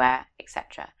food everywhere,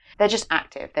 etc. They're just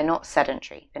active. They're not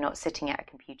sedentary. They're not sitting at a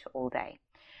computer all day.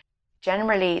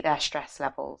 Generally, their stress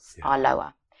levels are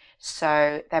lower.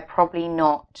 So they're probably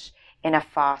not in a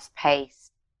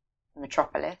fast-paced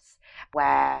metropolis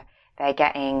where they're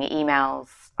getting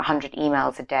 100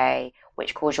 emails a day,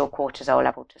 which cause your cortisol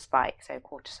level to spike. So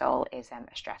cortisol is a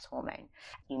stress hormone.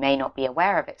 You may not be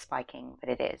aware of it spiking, but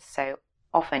it is. So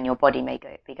often your body may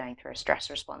be going through a stress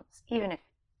response, even if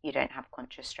you don't have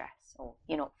conscious stress or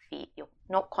you're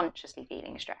not consciously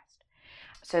feeling stressed.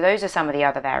 So those are some of the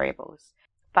other variables.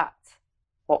 But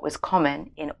what was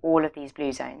common in all of these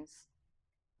blue zones,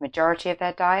 majority of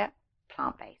their diet,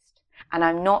 plant-based. And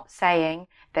I'm not saying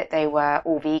that they were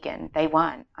all vegan. They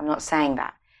weren't. I'm not saying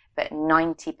that. But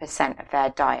 90% of their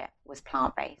diet was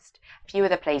plant-based. A few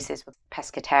other places were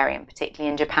pescatarian,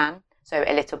 particularly in Japan. So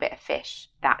a little bit of fish,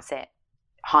 that's it.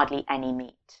 Hardly any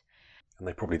meat. And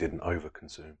they probably didn't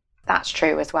overconsume. That's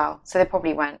true as well. So they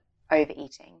probably weren't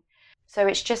overeating. So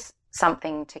it's just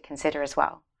something to consider as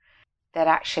well. That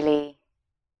actually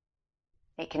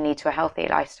it can lead to a healthy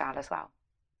lifestyle as well.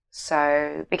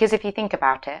 So, because if you think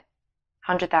about it,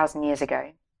 100,000 years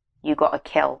ago, you got a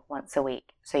kill once a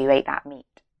week. So you ate that meat.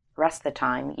 The rest of the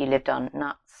time, you lived on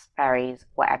nuts, berries,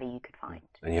 whatever you could find.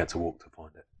 And you had to walk to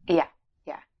find it. Yeah.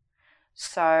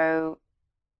 So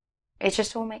it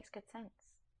just all makes good sense.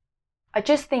 I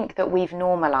just think that we've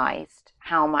normalised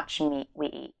how much meat we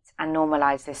eat and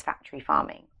normalised this factory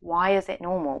farming. Why is it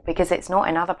normal? Because it's not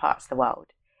in other parts of the world.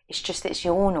 It's just it's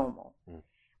your normal.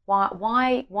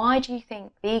 Why do you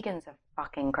think vegans are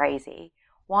fucking crazy?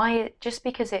 Why? Just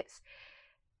because it's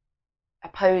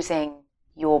opposing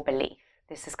your belief.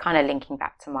 This is kind of linking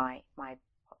back to my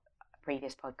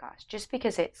previous podcast. Just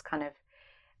because it's kind of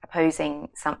opposing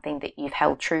something that you've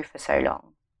held true for so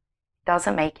long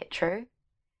doesn't make it true.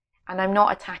 And I'm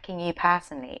not attacking you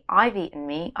personally. I've eaten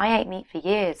meat. I ate meat for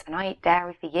years and I ate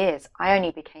dairy for years. I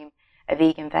only became a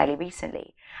vegan fairly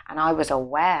recently. And I was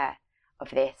aware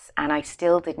of this and I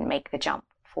still didn't make the jump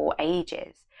for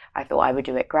ages. I thought I would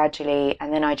do it gradually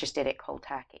and then I just did it cold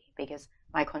turkey because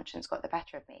my conscience got the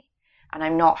better of me. And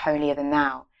I'm not holier than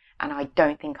thou. And I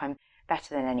don't think I'm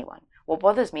better than anyone. What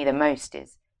bothers me the most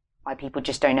is why people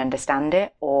just don't understand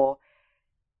it or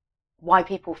why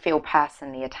people feel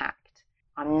personally attacked.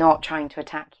 I'm not trying to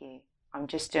attack you. I'm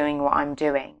just doing what I'm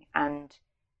doing. And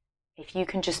if you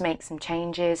can just make some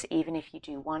changes, even if you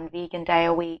do one vegan day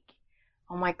a week,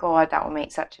 oh my God, that will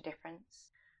make such a difference.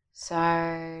 So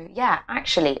yeah,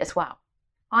 actually as well,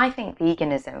 I think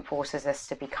veganism forces us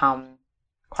to become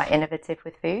quite innovative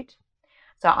with food.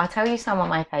 So I'll tell you some of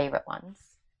my favourite ones.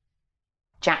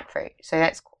 Jackfruit. So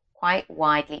that's quite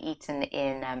widely eaten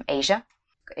in Asia.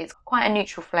 It's quite a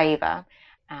neutral flavour,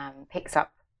 picks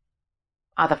up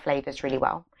other flavours really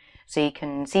well. So you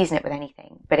can season it with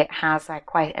anything, but it has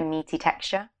quite a meaty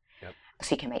texture. Yep.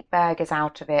 So you can make burgers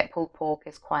out of it. Pulled pork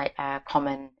is quite a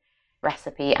common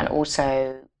recipe, and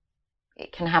also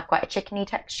it can have quite a chickeny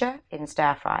texture in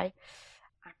stir fry.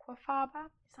 Aquafaba,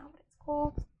 is that what it's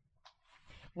called?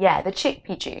 Yeah, the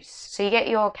chickpea juice. So you get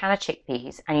your can of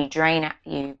chickpeas and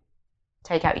you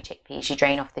take out your chickpeas, you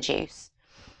drain off the juice.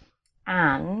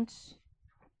 And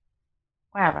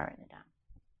where have I written it down?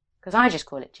 Because I just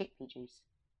call it chickpea juice.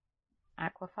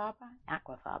 Aquafaba,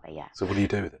 yeah. So what do you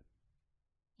do with it?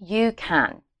 You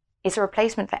can. It's a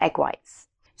replacement for egg whites.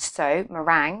 So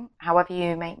meringue, however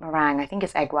you make meringue, I think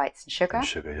it's egg whites and sugar. And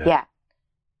sugar, yeah. Yeah.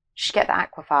 Just get the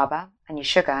aquafaba and your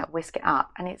sugar, whisk it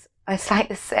up, and it's like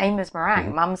the same as meringue.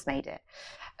 Mm-hmm. Mum's made it.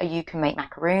 You can make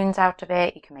macaroons out of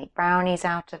it. You can make brownies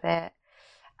out of it.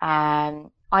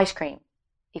 Ice cream.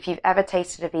 If you've ever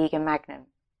tasted a vegan Magnum,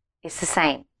 it's the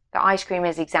same. The ice cream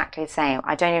is exactly the same.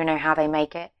 I don't even know how they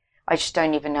make it. I just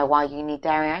don't even know why you need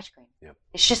dairy ice cream. Yep.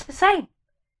 It's just the same.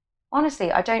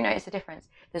 Honestly, I don't notice the difference.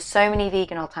 There's so many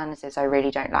vegan alternatives I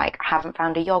really don't like. I haven't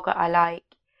found a yogurt I like.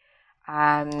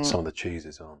 Some of the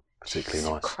cheeses aren't particularly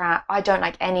nice. Crap. I don't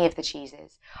like any of the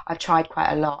cheeses. I've tried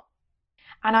quite a lot.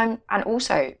 And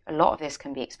also a lot of this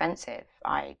can be expensive.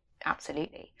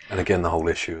 Absolutely. And again, the whole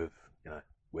issue of,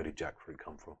 where did jackfruit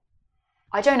come from?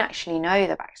 I don't actually know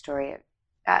the backstory of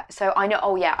so I know,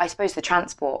 I suppose the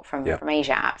transport from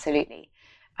Asia, absolutely.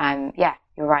 Yeah,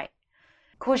 you're right.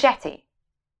 Courgette,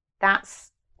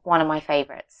 that's one of my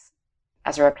favourites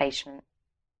as a replacement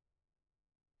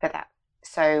for that.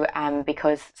 So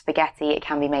because spaghetti, it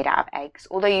can be made out of eggs,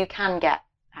 although you can get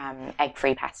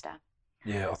egg-free pasta.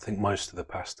 Yeah, I think most of the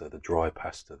pasta, the dry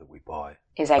pasta that we buy,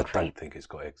 is egg-free. I don't think it's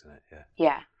got eggs in it, yeah.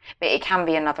 Yeah, but it can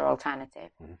be another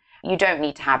alternative. Mm-hmm. You don't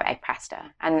need to have egg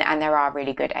pasta, and there are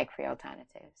really good egg-free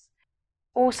alternatives.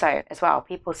 Also, as well,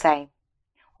 people say,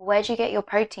 well, where do you get your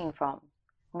protein from?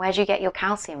 Where do you get your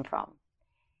calcium from?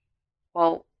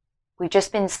 Well, we've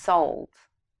just been sold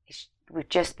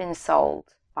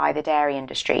by the dairy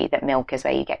industry that milk is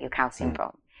where you get your calcium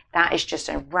from. That is just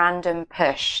a random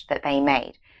push that they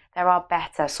made. There are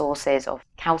better sources of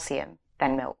calcium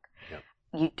than milk. Yep.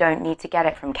 You don't need to get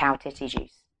it from cow titty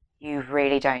juice. You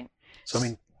really don't. So, I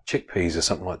mean, chickpeas are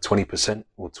something like 20%,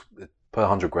 or per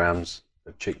 100 grams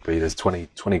of chickpea, there's 20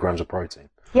 grams of protein.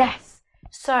 Yes.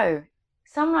 So,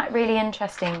 some really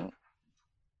interesting,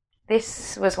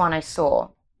 this was one I saw.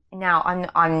 Now,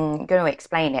 I'm going to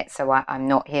explain it, so I'm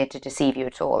not here to deceive you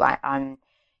at all. I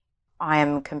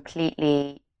am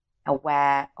completely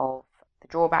aware of the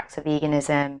drawbacks of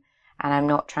veganism, and I'm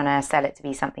not trying to sell it to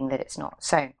be something that it's not.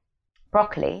 So,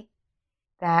 broccoli,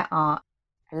 there are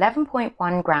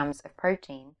 11.1 grams of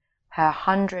protein per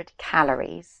 100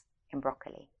 calories in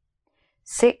broccoli.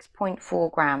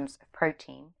 6.4 grams of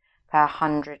protein per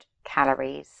 100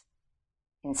 calories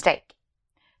in steak.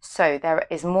 So there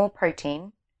is more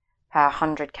protein per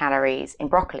 100 calories in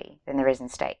broccoli than there is in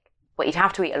steak. But you'd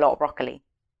have to eat a lot of broccoli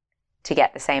to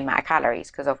get the same amount of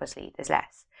calories, because obviously there's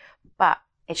less. But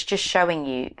it's just showing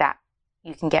you that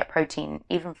you can get protein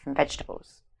even from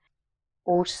vegetables.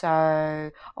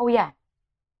 Also,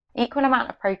 equal amount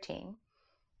of protein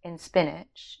in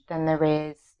spinach than there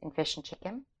is in fish and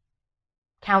chicken.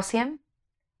 Calcium,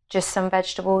 just some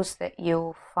vegetables that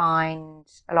you'll find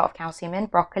a lot of calcium in: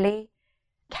 broccoli,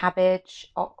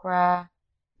 cabbage, okra.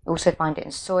 You also find it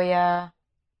in soya,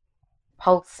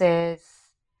 pulses.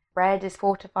 Bread is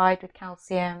fortified with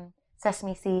calcium,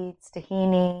 sesame seeds,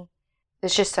 tahini.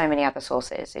 There's just so many other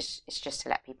sources. It's just to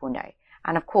let people know.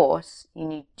 And of course,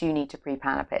 you do need to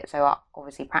pre-plan a bit. So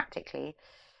obviously, practically,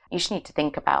 you just need to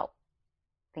think about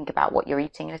what you're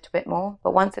eating a little bit more.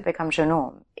 But once it becomes your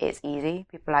norm, it's easy.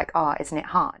 People are like, oh, isn't it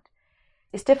hard?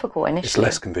 It's difficult initially. It's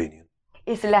less convenient.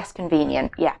 It's less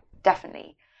convenient, yeah,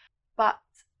 definitely. But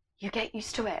you get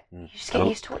used to it. You just get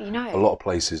used to what you know. A lot of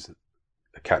places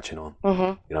are catching on.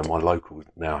 Mm-hmm. You know, my local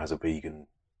now has a vegan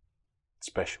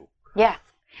special. Yeah.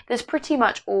 There's pretty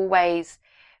much always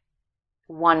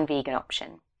one vegan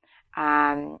option.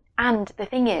 And the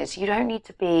thing is, you don't need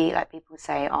to be, like people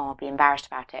say, oh, be embarrassed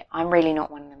about it. I'm really not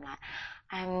one of them, like,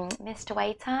 Mr.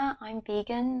 Waiter, I'm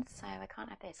vegan, so I can't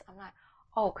have this. I'm like,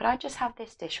 oh, could I just have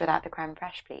this dish without the creme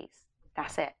fraiche, please?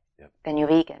 That's it. Yep. Then you're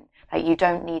vegan. Like, you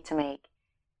don't need to be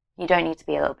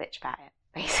a little bitch about it,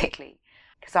 basically.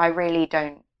 Because I really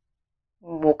don't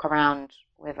walk around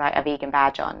with like a vegan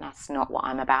badge on. That's not what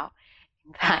I'm about.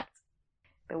 In fact,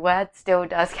 the word still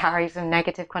does carry some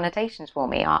negative connotations for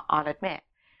me, I'll admit.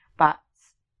 But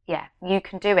yeah, you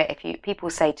can do it. People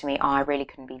say to me, oh, I really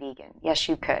couldn't be vegan. Yes,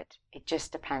 you could. It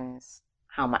just depends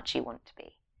how much you want to be.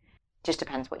 It just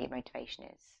depends what your motivation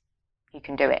is. You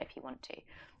can do it if you want to.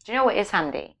 Do you know what is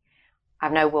handy? I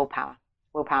have no willpower.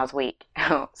 Willpower's weak.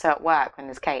 So at work, when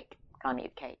there's cake, I can't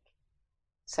eat the cake.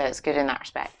 So it's good in that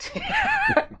respect.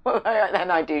 Although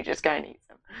then I do just go and eat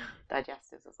some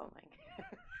digestives or something.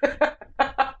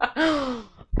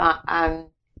 But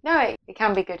no, it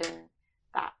can be good in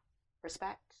that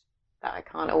respect, that I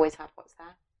can't always have what's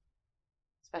there,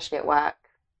 especially at work.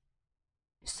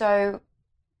 So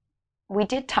we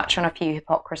did touch on a few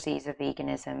hypocrisies of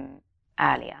veganism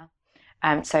earlier.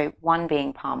 So one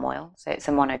being palm oil. So it's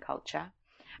a monoculture.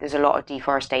 There's a lot of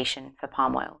deforestation for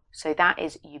palm oil. So that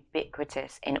is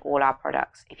ubiquitous in all our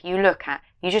products. If you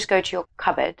just go to your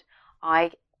cupboard,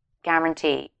 I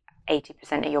guarantee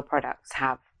 80% of your products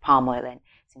have palm oil in.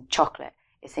 It's in chocolate.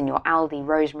 It's in your Aldi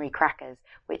rosemary crackers,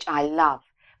 which I love.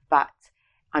 But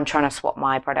I'm trying to swap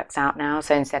my products out now.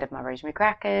 So instead of my rosemary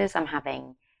crackers, I'm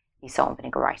having these salt and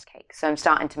vinegar rice cakes. So I'm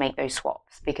starting to make those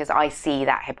swaps because I see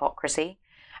that hypocrisy.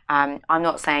 I'm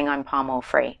not saying I'm palm oil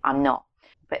free. I'm not.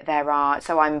 But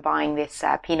so I'm buying this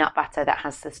peanut butter that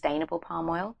has sustainable palm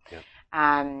oil.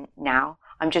 Yeah. Now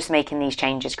I'm just making these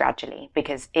changes gradually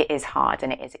because it is hard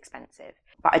and it is expensive.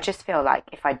 But I just feel like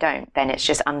if I don't, then it's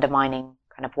just undermining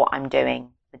kind of what I'm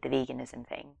doing with the veganism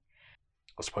thing.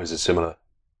 I suppose a similar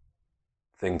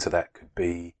thing to that could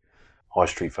be high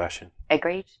street fashion.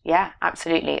 Agreed. Yeah,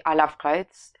 absolutely. I love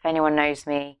clothes. If anyone knows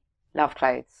me, love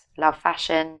clothes, love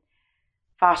fashion.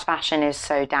 Fast fashion is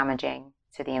so damaging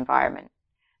to the environment.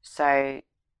 So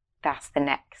that's the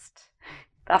next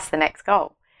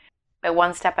goal. But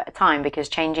one step at a time, because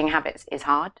changing habits is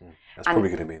hard. That's probably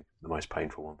going to be the most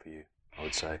painful one for you, I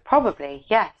would say. Probably,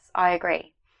 yes, I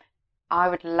agree. I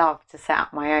would love to set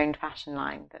up my own fashion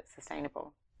line that's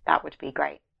sustainable. That would be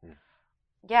great.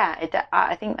 Yeah,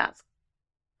 I think that's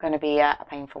going to be a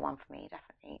painful one for me,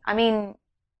 definitely. I mean,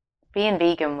 being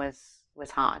vegan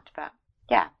was hard, but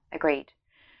yeah, agreed.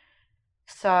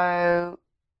 So,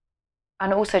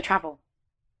 and also travel.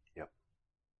 Yep.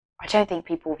 I don't think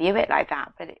people view it like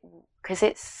that, but because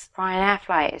it's Ryanair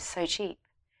flight is so cheap,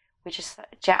 we just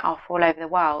jet off all over the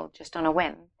world just on a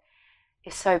whim.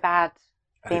 It's so bad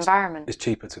for the environment. It's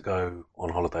cheaper to go on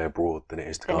holiday abroad than it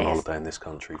is to go on holiday in this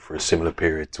country for a similar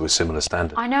period to a similar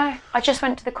standard. I know. I just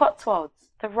went to the Cotswolds.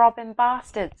 The robbing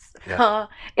bastards. Yeah.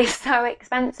 It's so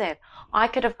expensive. I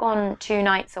could have gone 2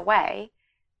 nights away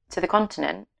to the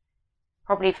continent,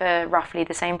 probably for roughly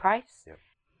the same price. Yep.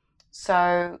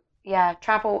 So, yeah,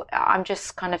 travel, I'm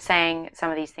just kind of saying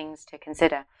some of these things to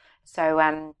consider. So,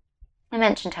 I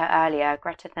mentioned her earlier,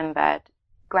 Greta Thunberg.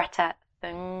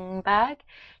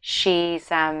 She's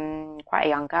quite a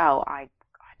young girl. I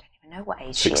don't even know what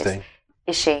age 16. She is.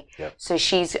 Is she? Yep. So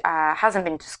she's hasn't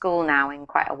been to school now in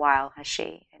quite a while, has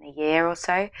she? In a year or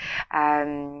so.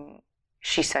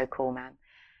 She's so cool, man.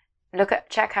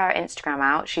 Check her Instagram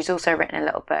out. She's also written a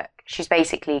little book. She's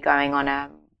basically going on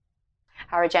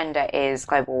her agenda is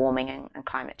global warming and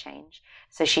climate change.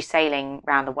 So she's sailing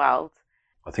around the world.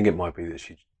 I think it might be that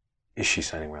she's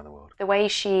sailing around the world. The way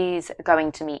she's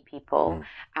going to meet people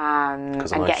and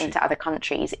getting to other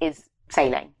countries is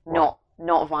sailing, right.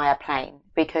 not via plane,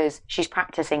 because she's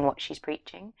practicing what she's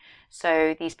preaching.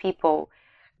 So these people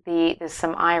there's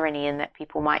some irony in that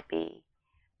people might be,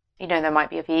 there might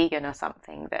be a vegan or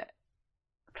something that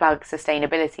plugs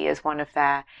sustainability as one of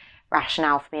their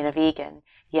rationale for being a vegan,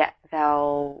 yet they're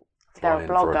a blogger.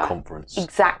 For a conference.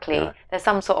 Exactly. There's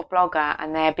some sort of blogger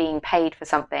and they're being paid for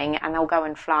something and they'll go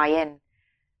and fly in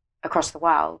across the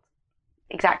world.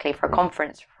 Exactly, for a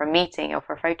conference, for a meeting, or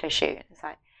for a photo shoot. It's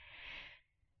like,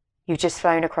 you've just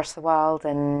flown across the world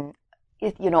and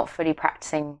you're not fully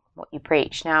practicing what you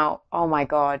preach. Now, oh my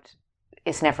God,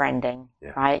 it's never ending,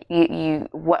 right?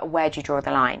 Where do you draw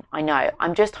the line? I know.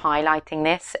 I'm just highlighting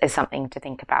this as something to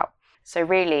think about. So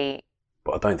really...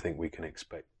 But I don't think we can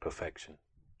expect perfection.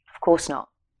 Of course not.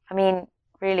 I mean,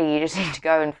 really, you just need to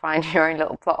go and find your own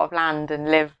little plot of land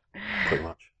and live. Pretty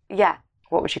much. Yeah.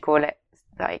 What would you call it?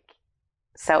 Like,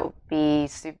 be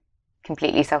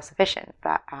completely self-sufficient.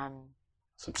 But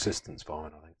subsistence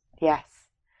farming, I think. Yes.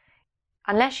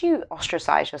 Unless you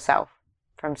ostracize yourself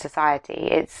from society,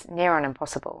 it's near on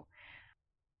impossible.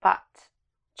 But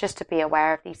just to be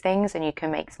aware of these things, and you can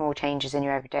make small changes in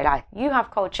your everyday life. You have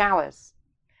cold showers,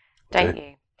 don't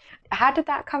you? How did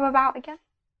that come about again?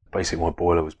 Basically, my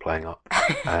boiler was playing up,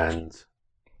 and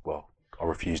well, I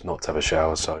refused not to have a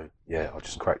shower, so I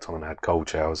just cracked on and had cold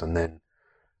showers, and then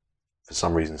for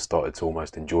some reason started to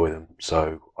almost enjoy them.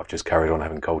 So I've just carried on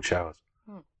having cold showers.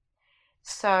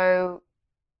 So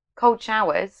cold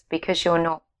showers, because you're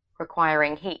not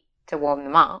requiring heat to warm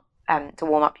them up, to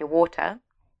warm up your water,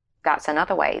 that's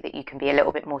another way that you can be a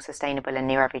little bit more sustainable in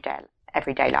your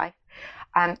everyday life.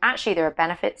 Actually, there are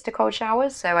benefits to cold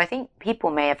showers. So I think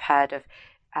people may have heard of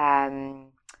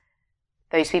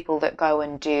those people that go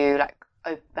and do like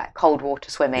cold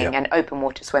water swimming and open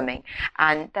water swimming.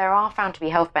 And there are found to be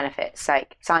health benefits.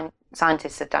 Like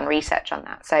scientists have done research on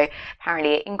that. So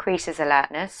apparently it increases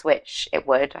alertness, which it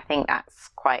would. I think that's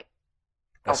quite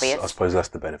obvious. I suppose that's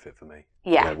the benefit for me.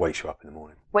 Yeah. It wakes you up in the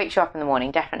morning. Wakes you up in the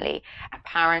morning, definitely.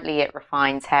 Apparently it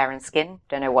refines hair and skin.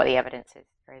 Don't know what the evidence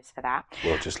is for that.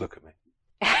 Well, just look at me.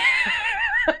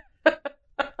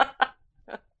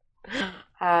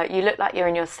 You look like you're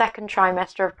in your second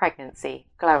trimester of pregnancy,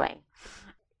 glowing.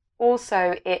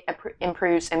 Also, it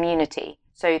improves immunity.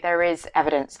 So there is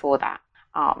evidence for that.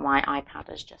 Oh, my iPad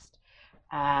has just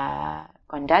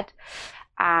gone dead.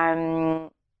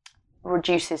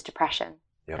 Reduces depression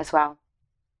as well.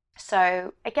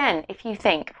 So again, if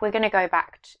we're going to go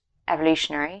back to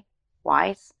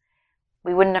evolutionary-wise,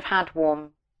 we wouldn't have had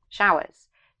warm showers.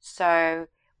 So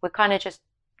you're kind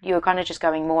of just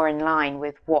going more in line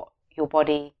with what your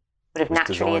body would have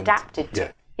naturally adapted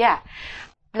to. Yeah.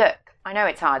 Look, I know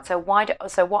it's hard. So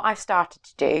what I've started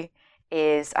to do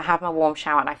is I have my warm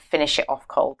shower and I finish it off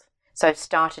cold. So I've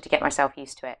started to get myself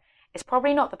used to it. It's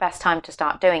probably not the best time to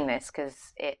start doing this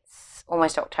because it's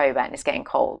almost October and it's getting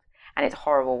cold and it's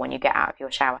horrible when you get out of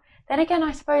your shower. Then again,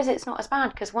 I suppose it's not as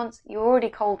bad because once you're already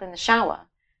cold in the shower,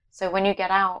 so when you get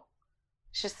out,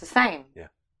 it's just the same. Yeah.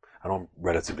 And I'm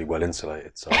relatively well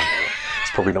insulated, so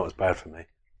it's probably not as bad for me.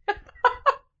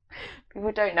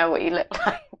 People don't know what you look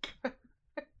like.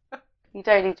 You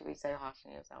don't need to be so harsh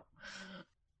on yourself.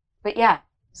 But yeah,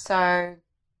 so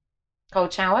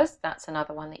cold showers, that's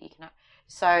another one that you can have.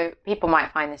 So people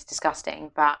might find this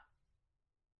disgusting, but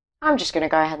I'm just going to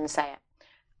go ahead and say it.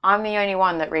 I'm the only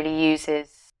one that really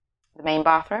uses the main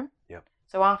bathroom. Yep.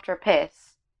 So after a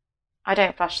piss, I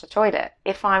don't flush the toilet.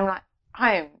 If I'm like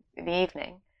home in the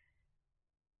evening,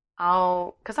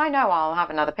 because I know I'll have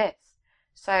another piss.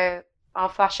 So I'll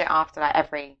flush it after like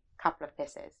every couple of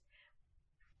pisses.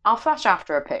 I'll flush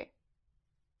after a poo,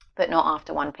 but not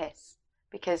after one piss.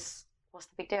 Because what's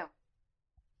the big deal?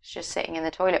 It's just sitting in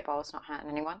the toilet bowl. It's not hurting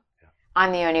anyone. Yeah.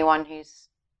 I'm the only one who's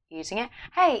using it.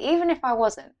 Hey, even if I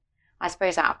wasn't, I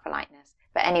suppose out of politeness.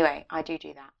 But anyway, I do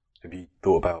that. Have you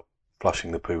thought about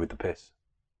flushing the poo with the piss?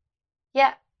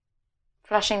 Yeah.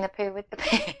 Flushing the poo with the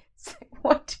piss.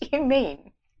 What do you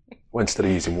mean? Well, instead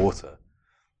of using water.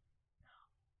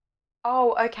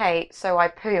 Oh, okay. So I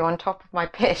poo on top of my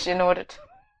piss in order to...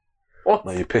 What?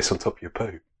 No, you piss on top of your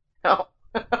poo. Oh.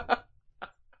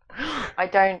 I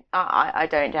don't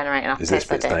generate enough piss. Is this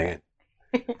bit staying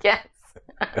in? Yes.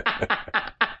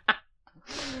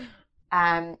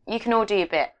 You can all do your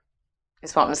bit,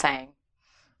 is what I'm saying.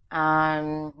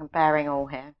 I'm bearing all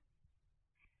here.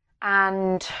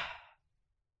 And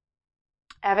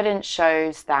evidence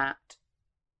shows that,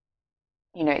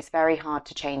 it's very hard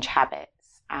to change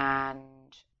habits, and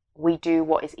we do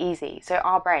what is easy. So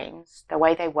our brains, the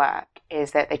way they work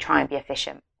is that they try and be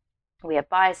efficient. We have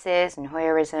biases and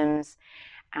voyeurisms,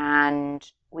 and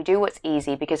we do what's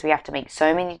easy because we have to make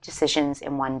so many decisions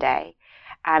in one day.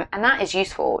 And that is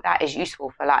useful. That is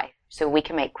useful for life. So we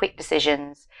can make quick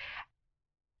decisions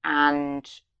and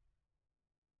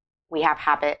we have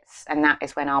habits, and that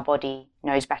is when our body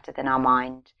knows better than our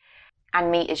mind.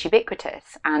 And meat is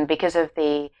ubiquitous, and because of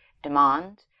the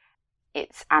demand,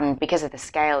 and because of the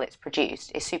scale it's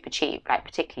produced, it's super cheap, like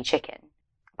particularly chicken.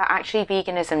 But actually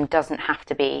veganism doesn't have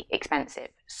to be expensive.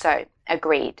 So,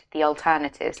 agreed, the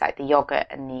alternatives like the yogurt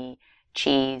and the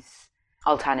cheese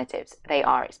alternatives, they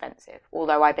are expensive.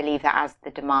 Although I believe that as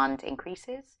the demand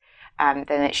increases, then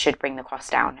it should bring the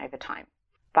cost down over time.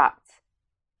 But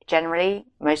generally,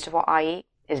 most of what I eat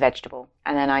is vegetable,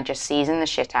 and then I just season the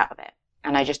shit out of it.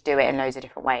 And I just do it in loads of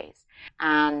different ways.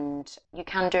 And you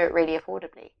can do it really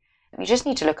affordably. You just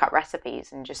need to look up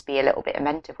recipes and just be a little bit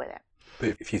inventive with it.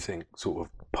 But if you think sort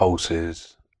of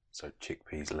pulses, so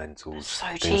chickpeas, lentils, so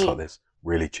things cheap. like this,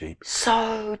 really cheap.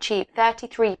 So cheap.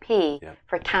 33p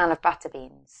for a can of butter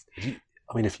beans.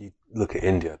 If you look at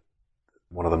India,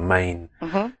 one of the main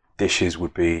dishes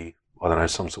would be, I don't know,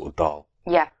 some sort of dal.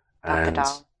 Yeah, and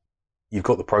dal. You've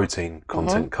got the protein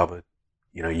content covered.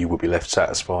 You will be left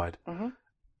satisfied.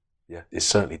 Yeah, it's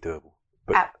certainly doable.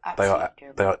 But they are.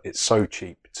 It's so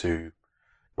cheap to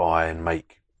buy and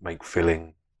make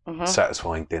filling,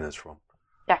 satisfying dinners from.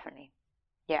 Definitely,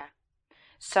 yeah.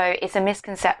 So it's a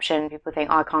misconception. People think,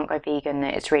 I can't go vegan,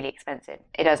 that it's really expensive.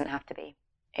 It doesn't have to be.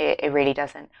 It really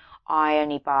doesn't. I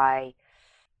only buy.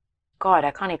 God,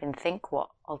 I can't even think what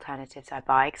alternatives I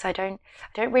buy because I don't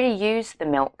really use the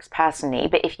milks personally.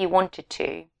 But if you wanted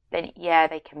to, then yeah,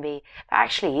 they can be. But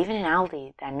actually, even in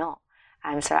Aldi, they're not.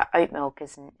 So oat milk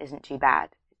isn't too bad.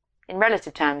 In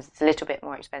relative terms, it's a little bit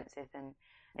more expensive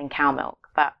than cow milk,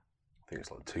 but I think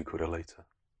it's like £2 a litre.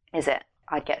 Is it?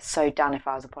 I'd get so done if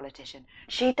I was a politician.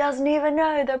 She doesn't even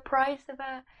know the price of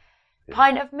a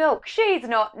pint of milk. She's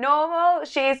not normal.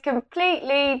 She's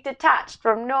completely detached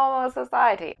from normal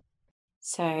society.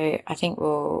 So I think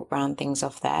we'll round things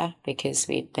off there because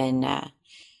we've been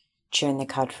chewing the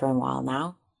cud for a while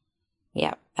now.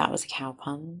 Yep, that was a cow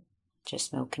pun.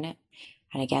 Just milking it.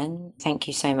 And again, thank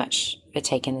you so much for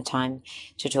taking the time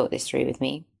to talk this through with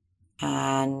me.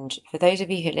 And for those of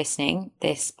you who are listening,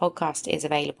 this podcast is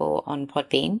available on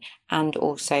Podbean and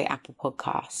also Apple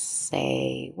Podcasts.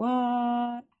 Say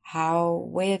what? How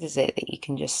weird is it that you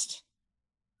can just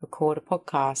record a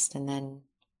podcast and then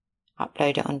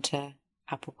upload it onto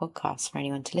Apple Podcasts for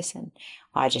anyone to listen?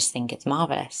 I just think it's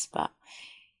marvellous. But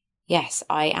yes,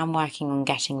 I am working on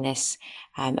getting this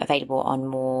available on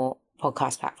more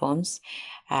podcast platforms.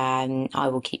 I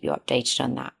will keep you updated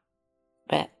on that.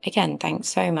 But again, thanks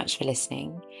so much for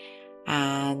listening.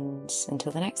 And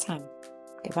until the next time,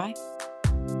 goodbye.